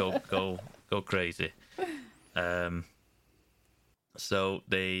 go crazy. So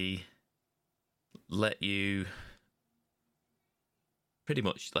they let you pretty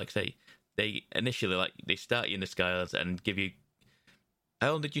much, like say, they initially they start you in the Sky Islands and give you.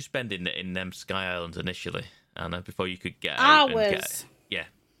 How long did you spend in them Sky Islands initially, Anna, before you could get out? Hours.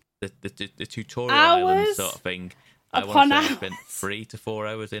 The tutorial island sort of thing. I want to say I spent 3 to 4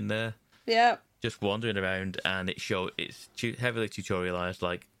 hours in there. Yeah. Just wandering around, and it's heavily tutorialized,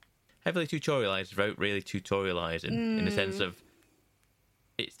 without really tutorializing, in the sense of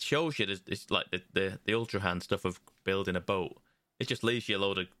it shows you it's like the Ultra Hand stuff of building a boat. It just leaves you a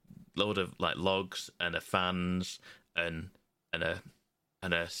load of like logs and fans and a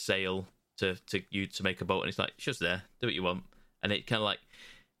sail to you to make a boat, and it's like, it's just there, do what you want. And it's kind of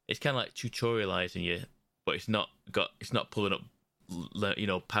like tutorializing you, but it's not pulling up, you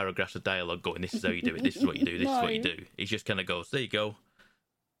know, paragraphs of dialogue going, this is how you do it, this is what you do, this is what you do. It just kind of goes, there you go,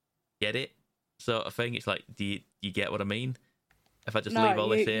 get it, sort of thing. It's like, do you get what I mean? If I just leave all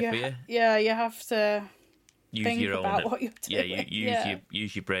this here for you, yeah, you have to use your own. About what you're doing. Yeah,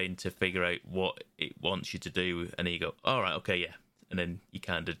 use your brain to figure out what it wants you to do, and then you go, all right, okay, yeah, and then you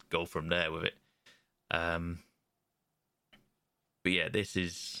kind of go from there with it. But yeah, this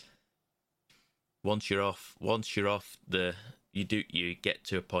is once you're off you get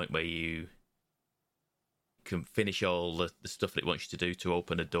to a point where you can finish all the stuff that it wants you to do to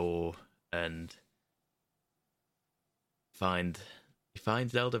open a door and you find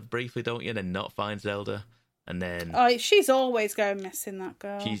Zelda briefly, don't you? And then not find Zelda, and then she's always going missing, that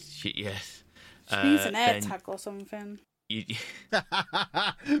girl. Yes. She needs an air tag or something.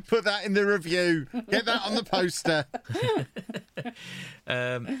 Put that in the review. Get that on the poster.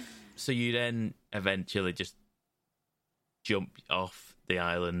 So you then eventually just jump off the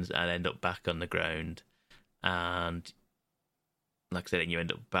islands and end up back on the ground, and like I said, then you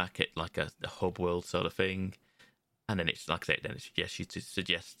end up back at like a hub world sort of thing, and then it's like I said, then it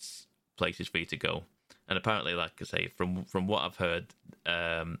suggests places for you to go. And apparently, like I say, from what I've heard,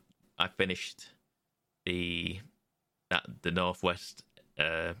 I finished the northwest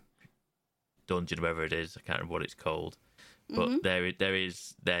dungeon, wherever it is. I can't remember what it's called, but there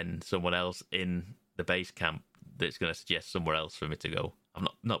is then someone else in the base camp that's going to suggest somewhere else for me to go. I've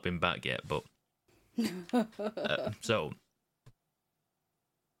not been back yet, but so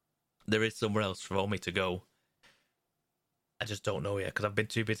there is somewhere else for me to go. I just don't know yet because I've been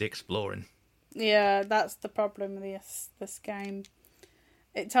too busy exploring. Yeah, that's the problem with this game.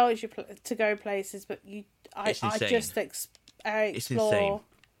 It tells you to go places, but I just explore. It's insane.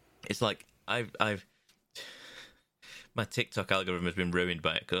 It's like I've my TikTok algorithm has been ruined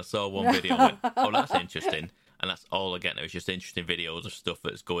by it because I saw one video and went, oh, that's interesting, and that's all I get now. It's just interesting videos of stuff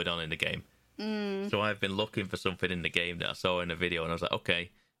that's going on in the game. So I've been looking for something in the game that I saw in a video, and I was like, okay,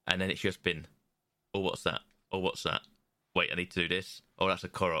 and then it's just been, oh, what's that? Oh, what's that? Wait, I need to do this. Oh, that's a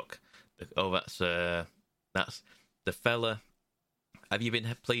Korok. Oh, that's the fella. Have you been?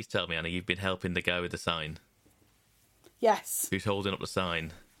 Please tell me, Anna, you've been helping the guy with the sign. Yes. Who's holding up the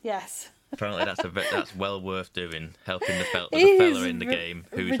sign? Yes. Apparently, that's well worth doing. Helping the fella in the game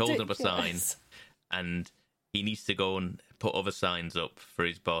who's holding up a sign, and he needs to go and put other signs up for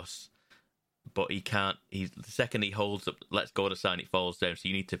his boss, but he can't. The second he holds up, lets go of the sign, it falls down. So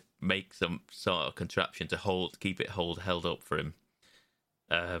you need to make some sort of contraption to keep it held up for him.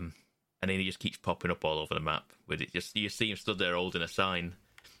 And then he just keeps popping up all over the map with it. Just you see him stood there holding a sign.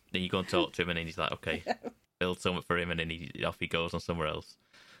 Then you go and talk to him, and then he's like, "Okay, build something for him," and then off he goes on somewhere else.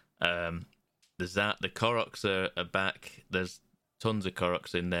 There's that. The Koroks are back. There's tons of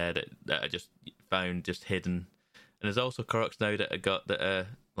Koroks in there that are just found just hidden, and there's also Koroks now that are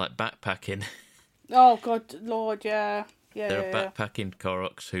like backpacking. Oh God, Lord, yeah. There are backpacking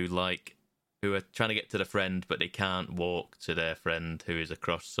Koroks who are trying to get to the friend, but they can't walk to their friend who is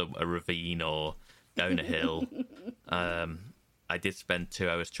across a ravine or down a hill. I did spend 2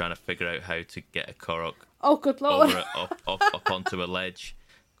 hours trying to figure out how to get a Korok. Oh, good Lord. up onto a ledge.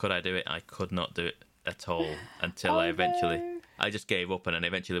 Could I do it? I could not do it at all until I just gave up, and then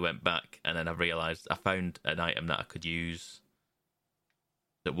eventually went back, and then I realised I found an item that I could use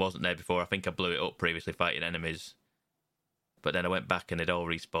that wasn't there before. I think I blew it up previously fighting enemies. But then I went back and it all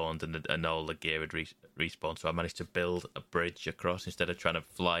respawned, and all the gear had respawned. So I managed to build a bridge across instead of trying to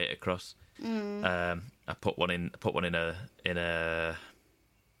fly it across. I put one in a.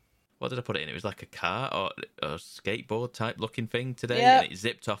 What did I put it in? It was like a car or a skateboard type looking thing today, and it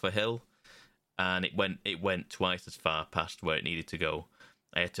zipped off a hill, and it went twice as far past where it needed to go.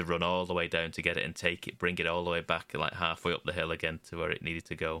 I had to run all the way down to get it and bring it all the way back, like halfway up the hill again to where it needed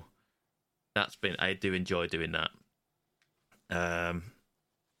to go. I do enjoy doing that. The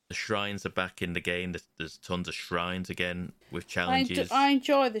shrines are back in the game. There's tons of shrines again with challenges. I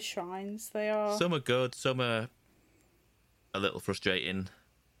enjoy the shrines. They are. Some are good. Some are a little frustrating.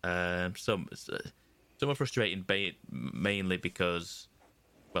 Some are frustrating mainly because,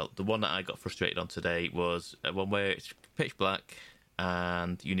 well, the one that I got frustrated on today was one where it's pitch black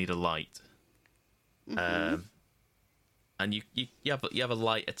and you need a light. And you have a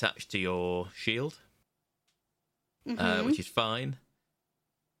light attached to your shield. Which is fine,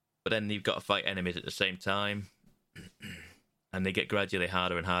 but then you've got to fight enemies at the same time, and they get gradually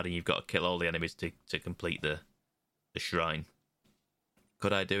harder and harder, and you've got to kill all the enemies to complete the shrine.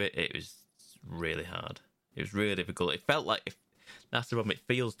 Could I do it? It was really hard. It was really difficult. It felt like That's the problem. It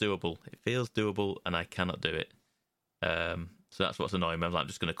feels doable. It feels doable, and I cannot do it. So that's what's annoying me. I'm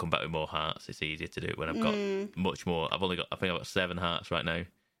just going to come back with more hearts. It's easier to do it when I've got much more. I think I've got 7 hearts right now.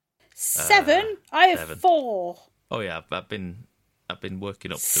 7? I have 7. 4. Oh yeah, I've been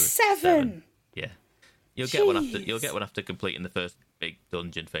working up to 7. Yeah, you'll get one after completing the first big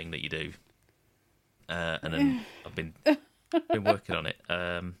dungeon thing that you do, and then I've been working on it.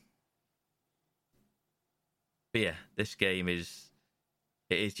 But yeah, this game is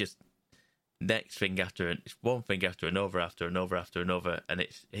just next thing after, it's one thing after another, and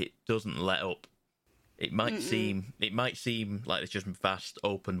it doesn't let up. It might seem like it's just vast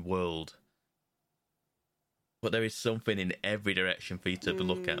open world, but there is something in every direction for you to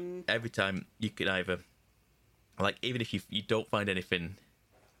look at. Every time you can either, like, even if you don't find anything,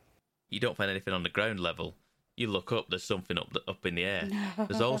 on the ground level, you look up, there's something up in the air.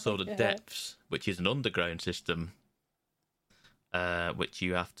 There's also the depths, which is an underground system, which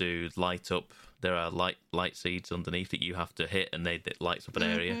you have to light up. There are light seeds underneath that you have to hit, and it lights up an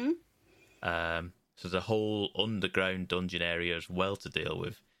area. So there's a whole underground dungeon area as well to deal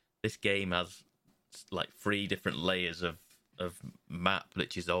with. This game has like 3 different layers of map,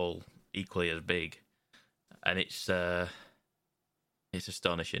 which is all equally as big, and it's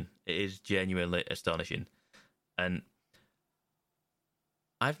astonishing. It is genuinely astonishing, and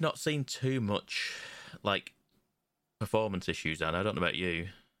I've not seen too much like performance issues, and I don't know about you.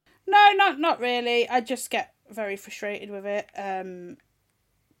 No, not really. I just get very frustrated with it.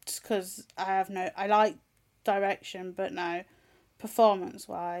 Just because I like direction, but no, performance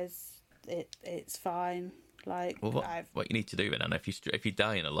wise, it's fine. Like, well, what you need to do, then, if you're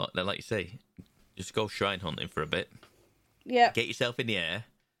dying a lot, then like you say, just go shrine hunting for a bit. Yeah. Get yourself in the air.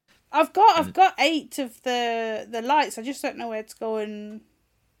 I've got 8 of the lights. I just don't know where to go and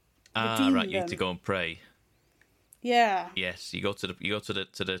redeem right. You them. need to go and pray. Yeah. Yes, you go to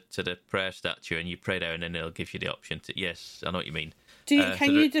the prayer statue and you pray there, and then it'll give you the option to. Yes, I know what you mean.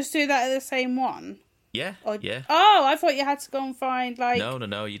 Can you just do that at the same one? Yeah. Yeah. Oh, I thought you had to go and find like.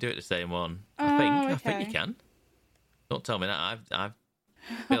 No. You do it the same one. Oh, I think you can. Don't tell me that. I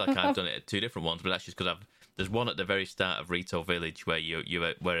feel like I've done it at 2 different ones, but that's just because there's one at the very start of Rito Village where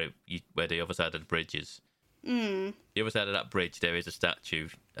where the other side of the bridge is. The other side of that bridge, there is a statue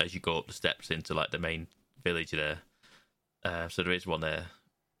as you go up the steps into like the main village there. So there is one there,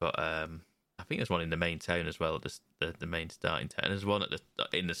 but I think there's one in the main town as well, the main starting town. There's one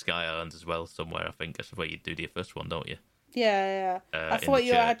in the Sky Islands as well somewhere. I think that's where you do the first one, don't you? Yeah. I thought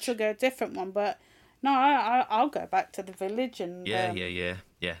you had to go a different one, but no, I'll go back to the village and. Yeah.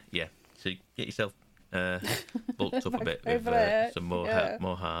 So you get yourself bulked up a bit with some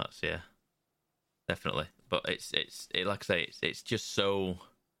more hearts. Yeah, definitely. But it's like I say, it's just so.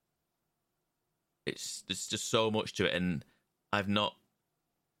 There's just so much to it, and I've not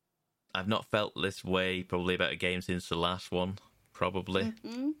felt this way probably about a game since the last one, probably.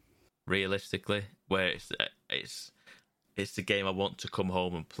 Realistically, where it's the game I want to come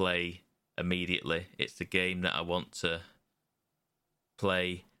home and play immediately. It's the game that I want to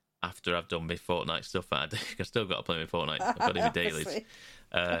play after I've done my Fortnite stuff. I've still got to play my Fortnite. I've got to do my dailies.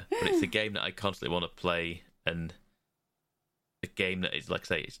 But it's the game that I constantly want to play, and the game that is, like I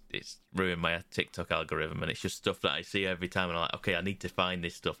say, it's ruined my TikTok algorithm, and it's just stuff that I see every time, and I'm like, okay, I need to find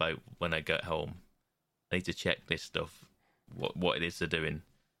this stuff out when I get home. I need to check this stuff, what it is they're doing.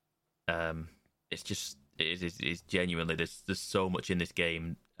 It's just it's genuinely there's so much in this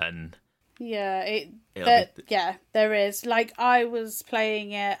game, and there is. Like, I was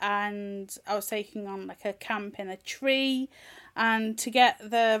playing it and I was taking on like a camp in a tree, and to get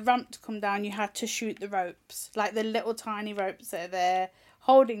the ramp to come down you had to shoot the ropes, like the little tiny ropes that are there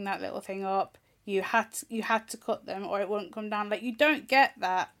holding that little thing up. You had to cut them or it wouldn't come down. Like, you don't get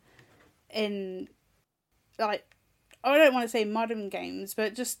that in, like, I don't want to say modern games,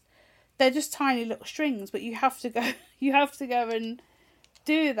 but they're just tiny little strings, but you have to go and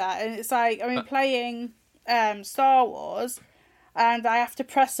do that. And it's like, I mean, playing Star Wars, and I have to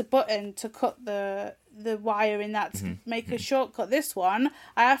press a button to cut the wire in that to make a shortcut. This one,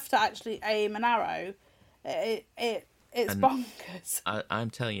 I have to actually aim an arrow. It's bonkers. I'm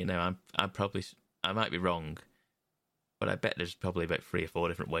telling you now, I might be wrong, but I bet there's probably about 3 or 4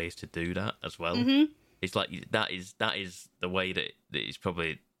 different ways to do that as well. It's like that is the way that it's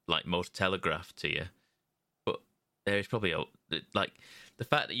probably like most telegraphed to you, but there is probably like the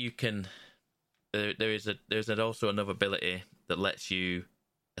fact that you can. There's also another ability that lets you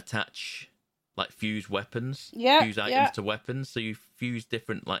attach, like, fuse weapons, fuse items to weapons. So you fuse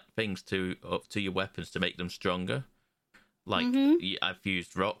different like things to your weapons to make them stronger. Like I've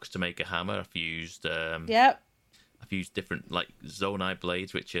fused rocks to make a hammer. I've fused I've used different like Zonai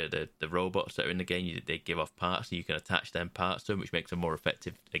blades, which are the robots that are in the game. They give off parts, so you can attach them parts to them, which makes them more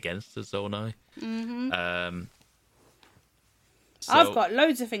effective against the Zonai. Mm-hmm. So, I've got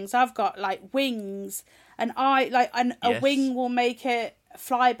loads of things. I've got like wings, and a wing will make it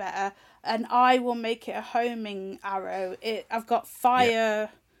fly better, an eye will make it a homing arrow. I've got fire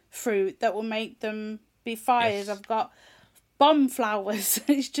fruit that will make them be fires. I've got bomb flowers.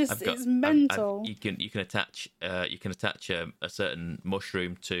 It's mental. You can attach a certain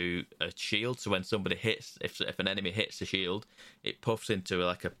mushroom to a shield, so when somebody hits, if an enemy hits the shield, it puffs into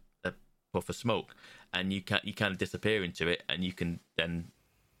like a puff of smoke, and you kind of disappear into it, and you can then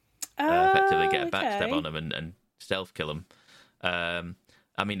effectively get a backstab on them and stealth kill them.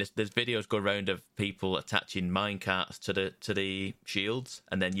 I mean, there's videos go around of people attaching minecarts to the shields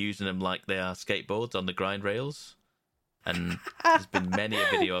and then using them like they are skateboards on the grind rails. And there's been many a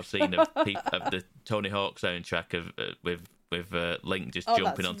video I've seen of the Tony Hawk soundtrack with Link just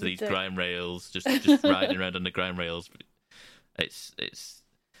jumping onto these grind rails, just riding around on the grind rails. It's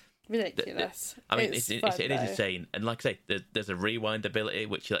ridiculous. I mean, it is insane. And like I say, there's a rewind ability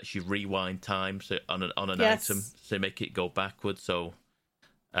which lets you rewind time on an item to make it go backwards. So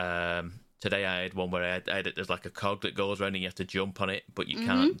today I had one where there's like a cog that goes around and you have to jump on it, but you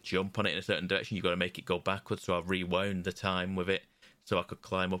can't jump on it in a certain direction. You've got to make it go backwards. So I rewound the time with it so I could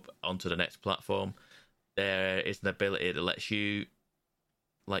climb up onto the next platform. There is an ability that lets you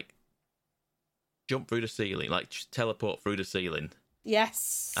like jump through the ceiling, like just teleport through the ceiling.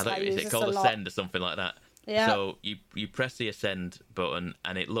 Yes. Is it called Ascend or something like that? Yeah. So you press the Ascend button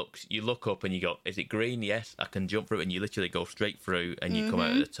and you look up and you go, is it green? Yes, I can jump through it, and you literally go straight through and you come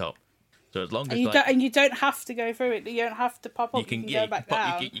out at the top. So as long as you don't have to go through it. You don't have to pop up. You can go back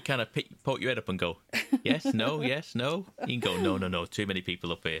down. You kind of poke your head up and go, yes, no, yes, no. You can go, no. Too many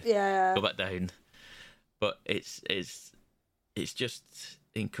people up here. Yeah. Go back down. But it's just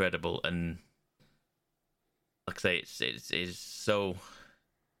incredible, and like I say, it's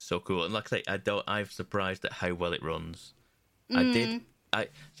so cool. And like I say, I'm surprised at how well it runs. I don't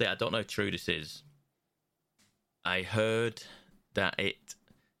know how true this is. I heard that it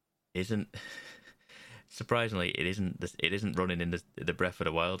isn't. Surprisingly, it isn't running in the Breath of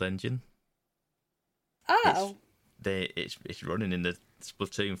the Wild engine. Oh. It's running in the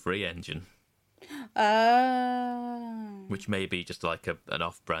Splatoon 3 engine. Which may be just like an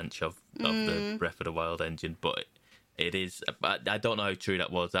off branch of the Breath of the Wild engine, but it is. I don't know how true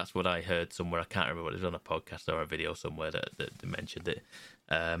that was. That's what I heard somewhere. I can't remember what it was on a podcast or a video somewhere that mentioned it.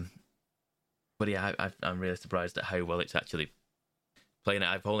 But yeah, I'm really surprised at how well it's actually playing it.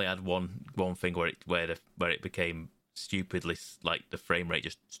 I've only had one thing where it became stupidly, like the frame rate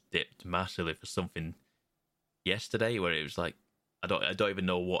just dipped massively for something yesterday, where it was like I don't even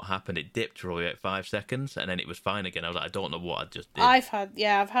know what happened. It dipped for probably about 5 seconds, and then it was fine again. I was like, I don't know what I just did. I think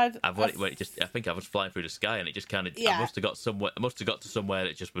I was flying through the sky, and it just kind of. I must have got to somewhere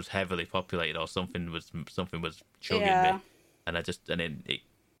that just was heavily populated, or something was chugging me, and then it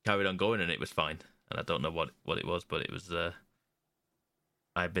carried on going, and it was fine. And I don't know what it was, but it was.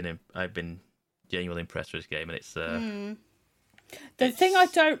 I've been genuinely impressed with this game, and it's. The thing I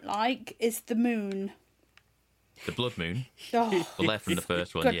don't like is the moon. The Blood Moon? Oh, the left from the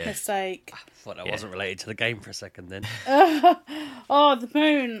first one, goodness sake. I thought that wasn't related to the game for a second then. The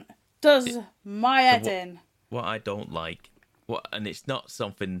moon does my head in. What I don't like, and it's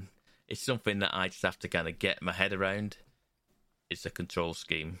something that I just have to kind of get my head around, it's a control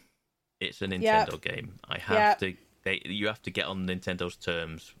scheme. It's a Nintendo game. You have to get on Nintendo's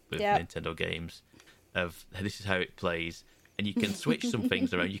terms with Nintendo games of this is how it plays. And you can switch some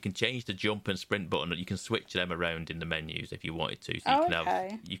things around. You can change the jump and sprint button. You can switch them around in the menus if you wanted to.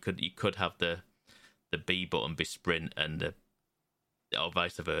 So you could have the B button be sprint and or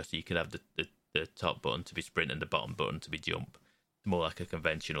vice versa. You could have the top button to be sprint and the bottom button to be jump. More like a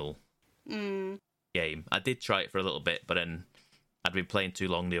conventional game. I did try it for a little bit, but then I'd been playing too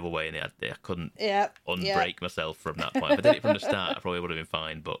long the other way, and I couldn't unbreak myself from that point. If I did it from the start, I probably would have been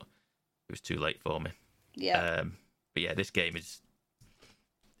fine, but it was too late for me. Yeah. But yeah, this game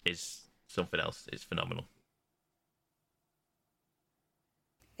is something else. It's phenomenal.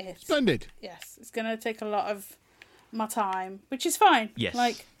 Splendid. Yes, it's going to take a lot of my time, which is fine. Yes.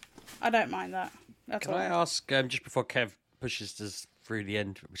 Like, I don't mind that. Can I ask, just before Kev pushes us through the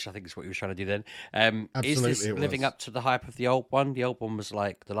end, which I think is what he was trying to do then, Absolutely, is this living up to the hype of the old one? The old one was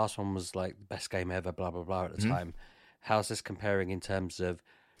like, the last one was like the best game ever, blah, blah, blah at the time. How's this comparing in terms of,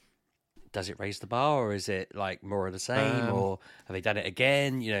 does it raise the bar, or is it like more of the same, or have they done it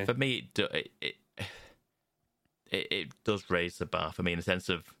again? You know, for me, it does raise the bar for me in the sense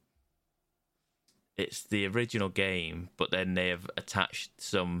of it's the original game, but then they have attached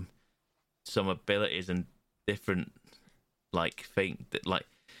some abilities and different thing that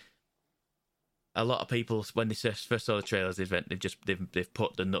a lot of people, when they first saw the trailers, they've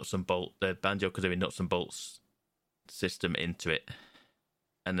put the Banjo-Kazooie nuts and bolts system into it,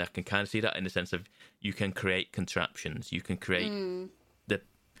 and I can kind of see that in the sense of you can create contraptions, you can create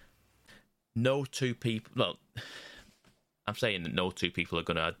no two people. Well, I'm saying that no two people are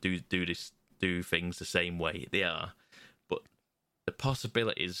gonna do things the same way. They are, but the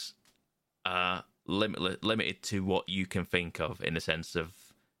possibilities are limited to what you can think of, in the sense of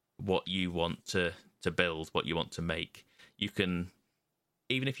what you want to build, what you want to make. You can,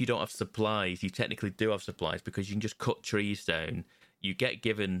 even if you don't have supplies, you technically do have supplies, because you can just cut trees down. You get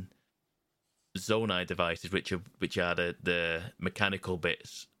given Zonai devices, which are the mechanical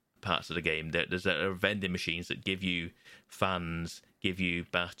parts of the game. There's vending machines that give you fans, give you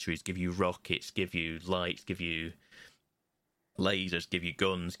batteries, give you rockets, give you lights, give you lasers, give you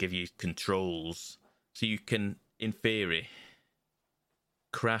guns, give you controls. So you can, in theory,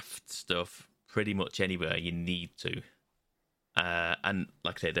 craft stuff pretty much anywhere you need to. And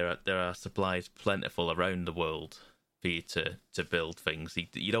like I say, there are supplies plentiful around the world for you to build things.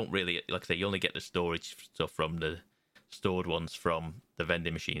 You don't really, like I say, you only get the storage stuff from the stored ones from the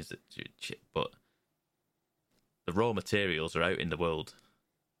vending machines, but the raw materials are out in the world.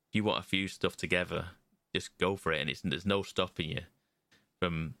 If you want a few stuff together, just go for it, and there's no stopping you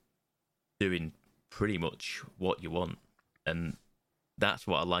from doing pretty much what you want. And that's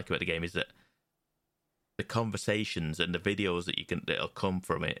what I like about the game, is that the conversations and the videos that'll come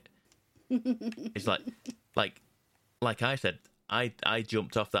from it. It's like I said, I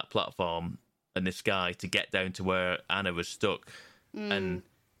jumped off that platform in the sky to get down to where Anna was stuck, and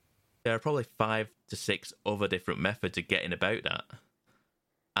there are probably 5 to 6 other different methods of getting about that.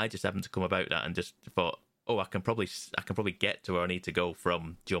 I just happened to come about that and just thought, oh, I can probably get to where I need to go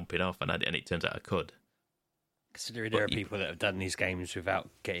from jumping off, and it turns out I could. Considering there are people that have done these games without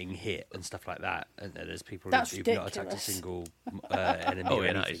getting hit and stuff like that, and there's people who've not attacked a single enemy. Oh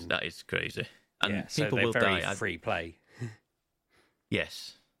yeah, that is crazy. And yeah, people so will very die. Free play.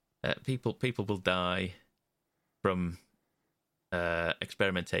 Yes, people will die from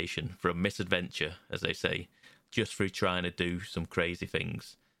experimentation, from misadventure, as they say, just through trying to do some crazy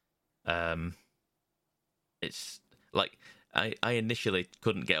things. It's like I initially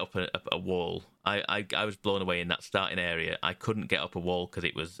couldn't get up a wall. I was blown away in that starting area. I couldn't get up a wall because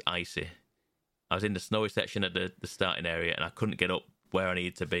it was icy. I was in the snowy section at the starting area, and I couldn't get up where I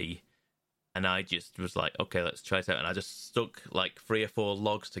needed to be. And I just was like, okay, let's try it out. And I just stuck 3 or 4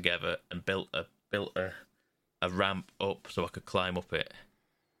 logs together and built a ramp up so I could climb up it.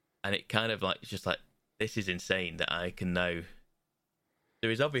 And it kind of this is insane that I can now. There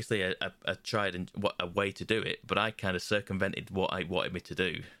is obviously a tried and a way to do it, but I kind of circumvented what I wanted me to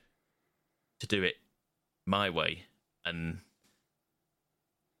do it my way. And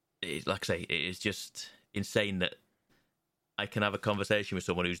like I say, it is just insane that I can have a conversation with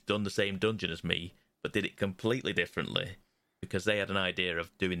someone who's done the same dungeon as me, but did it completely differently because they had an idea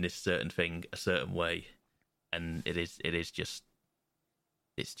of doing this certain thing a certain way, and it's just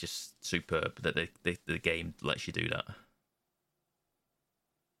superb that the game lets you do that.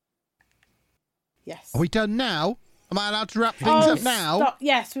 Yes. Are we done now? Am I allowed to wrap things up now? Stop.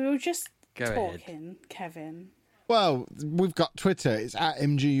 Yes, we were just Go talking, ahead. Kevin. Well, we've got Twitter. It's at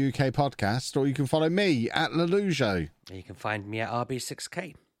MGUK Podcast, or you can follow me at Lelujo. You can find me at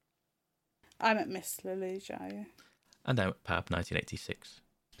RB6K. I'm at Miss Lelujo. And I'm at Pab 1986.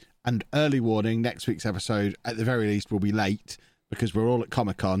 And early warning, next week's episode, at the very least, will be late because we're all at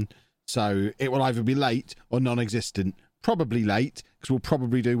Comic-Con. So it will either be late or non-existent. Probably late, because we'll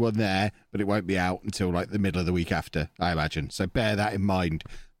probably do one there, but it won't be out until the middle of the week after, I imagine. So bear that in mind,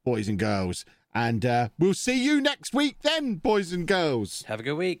 boys and girls. And we'll see you next week then, boys and girls. Have a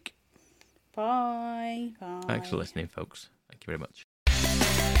good week. Bye. Bye. Thanks for listening, folks. Thank you very much.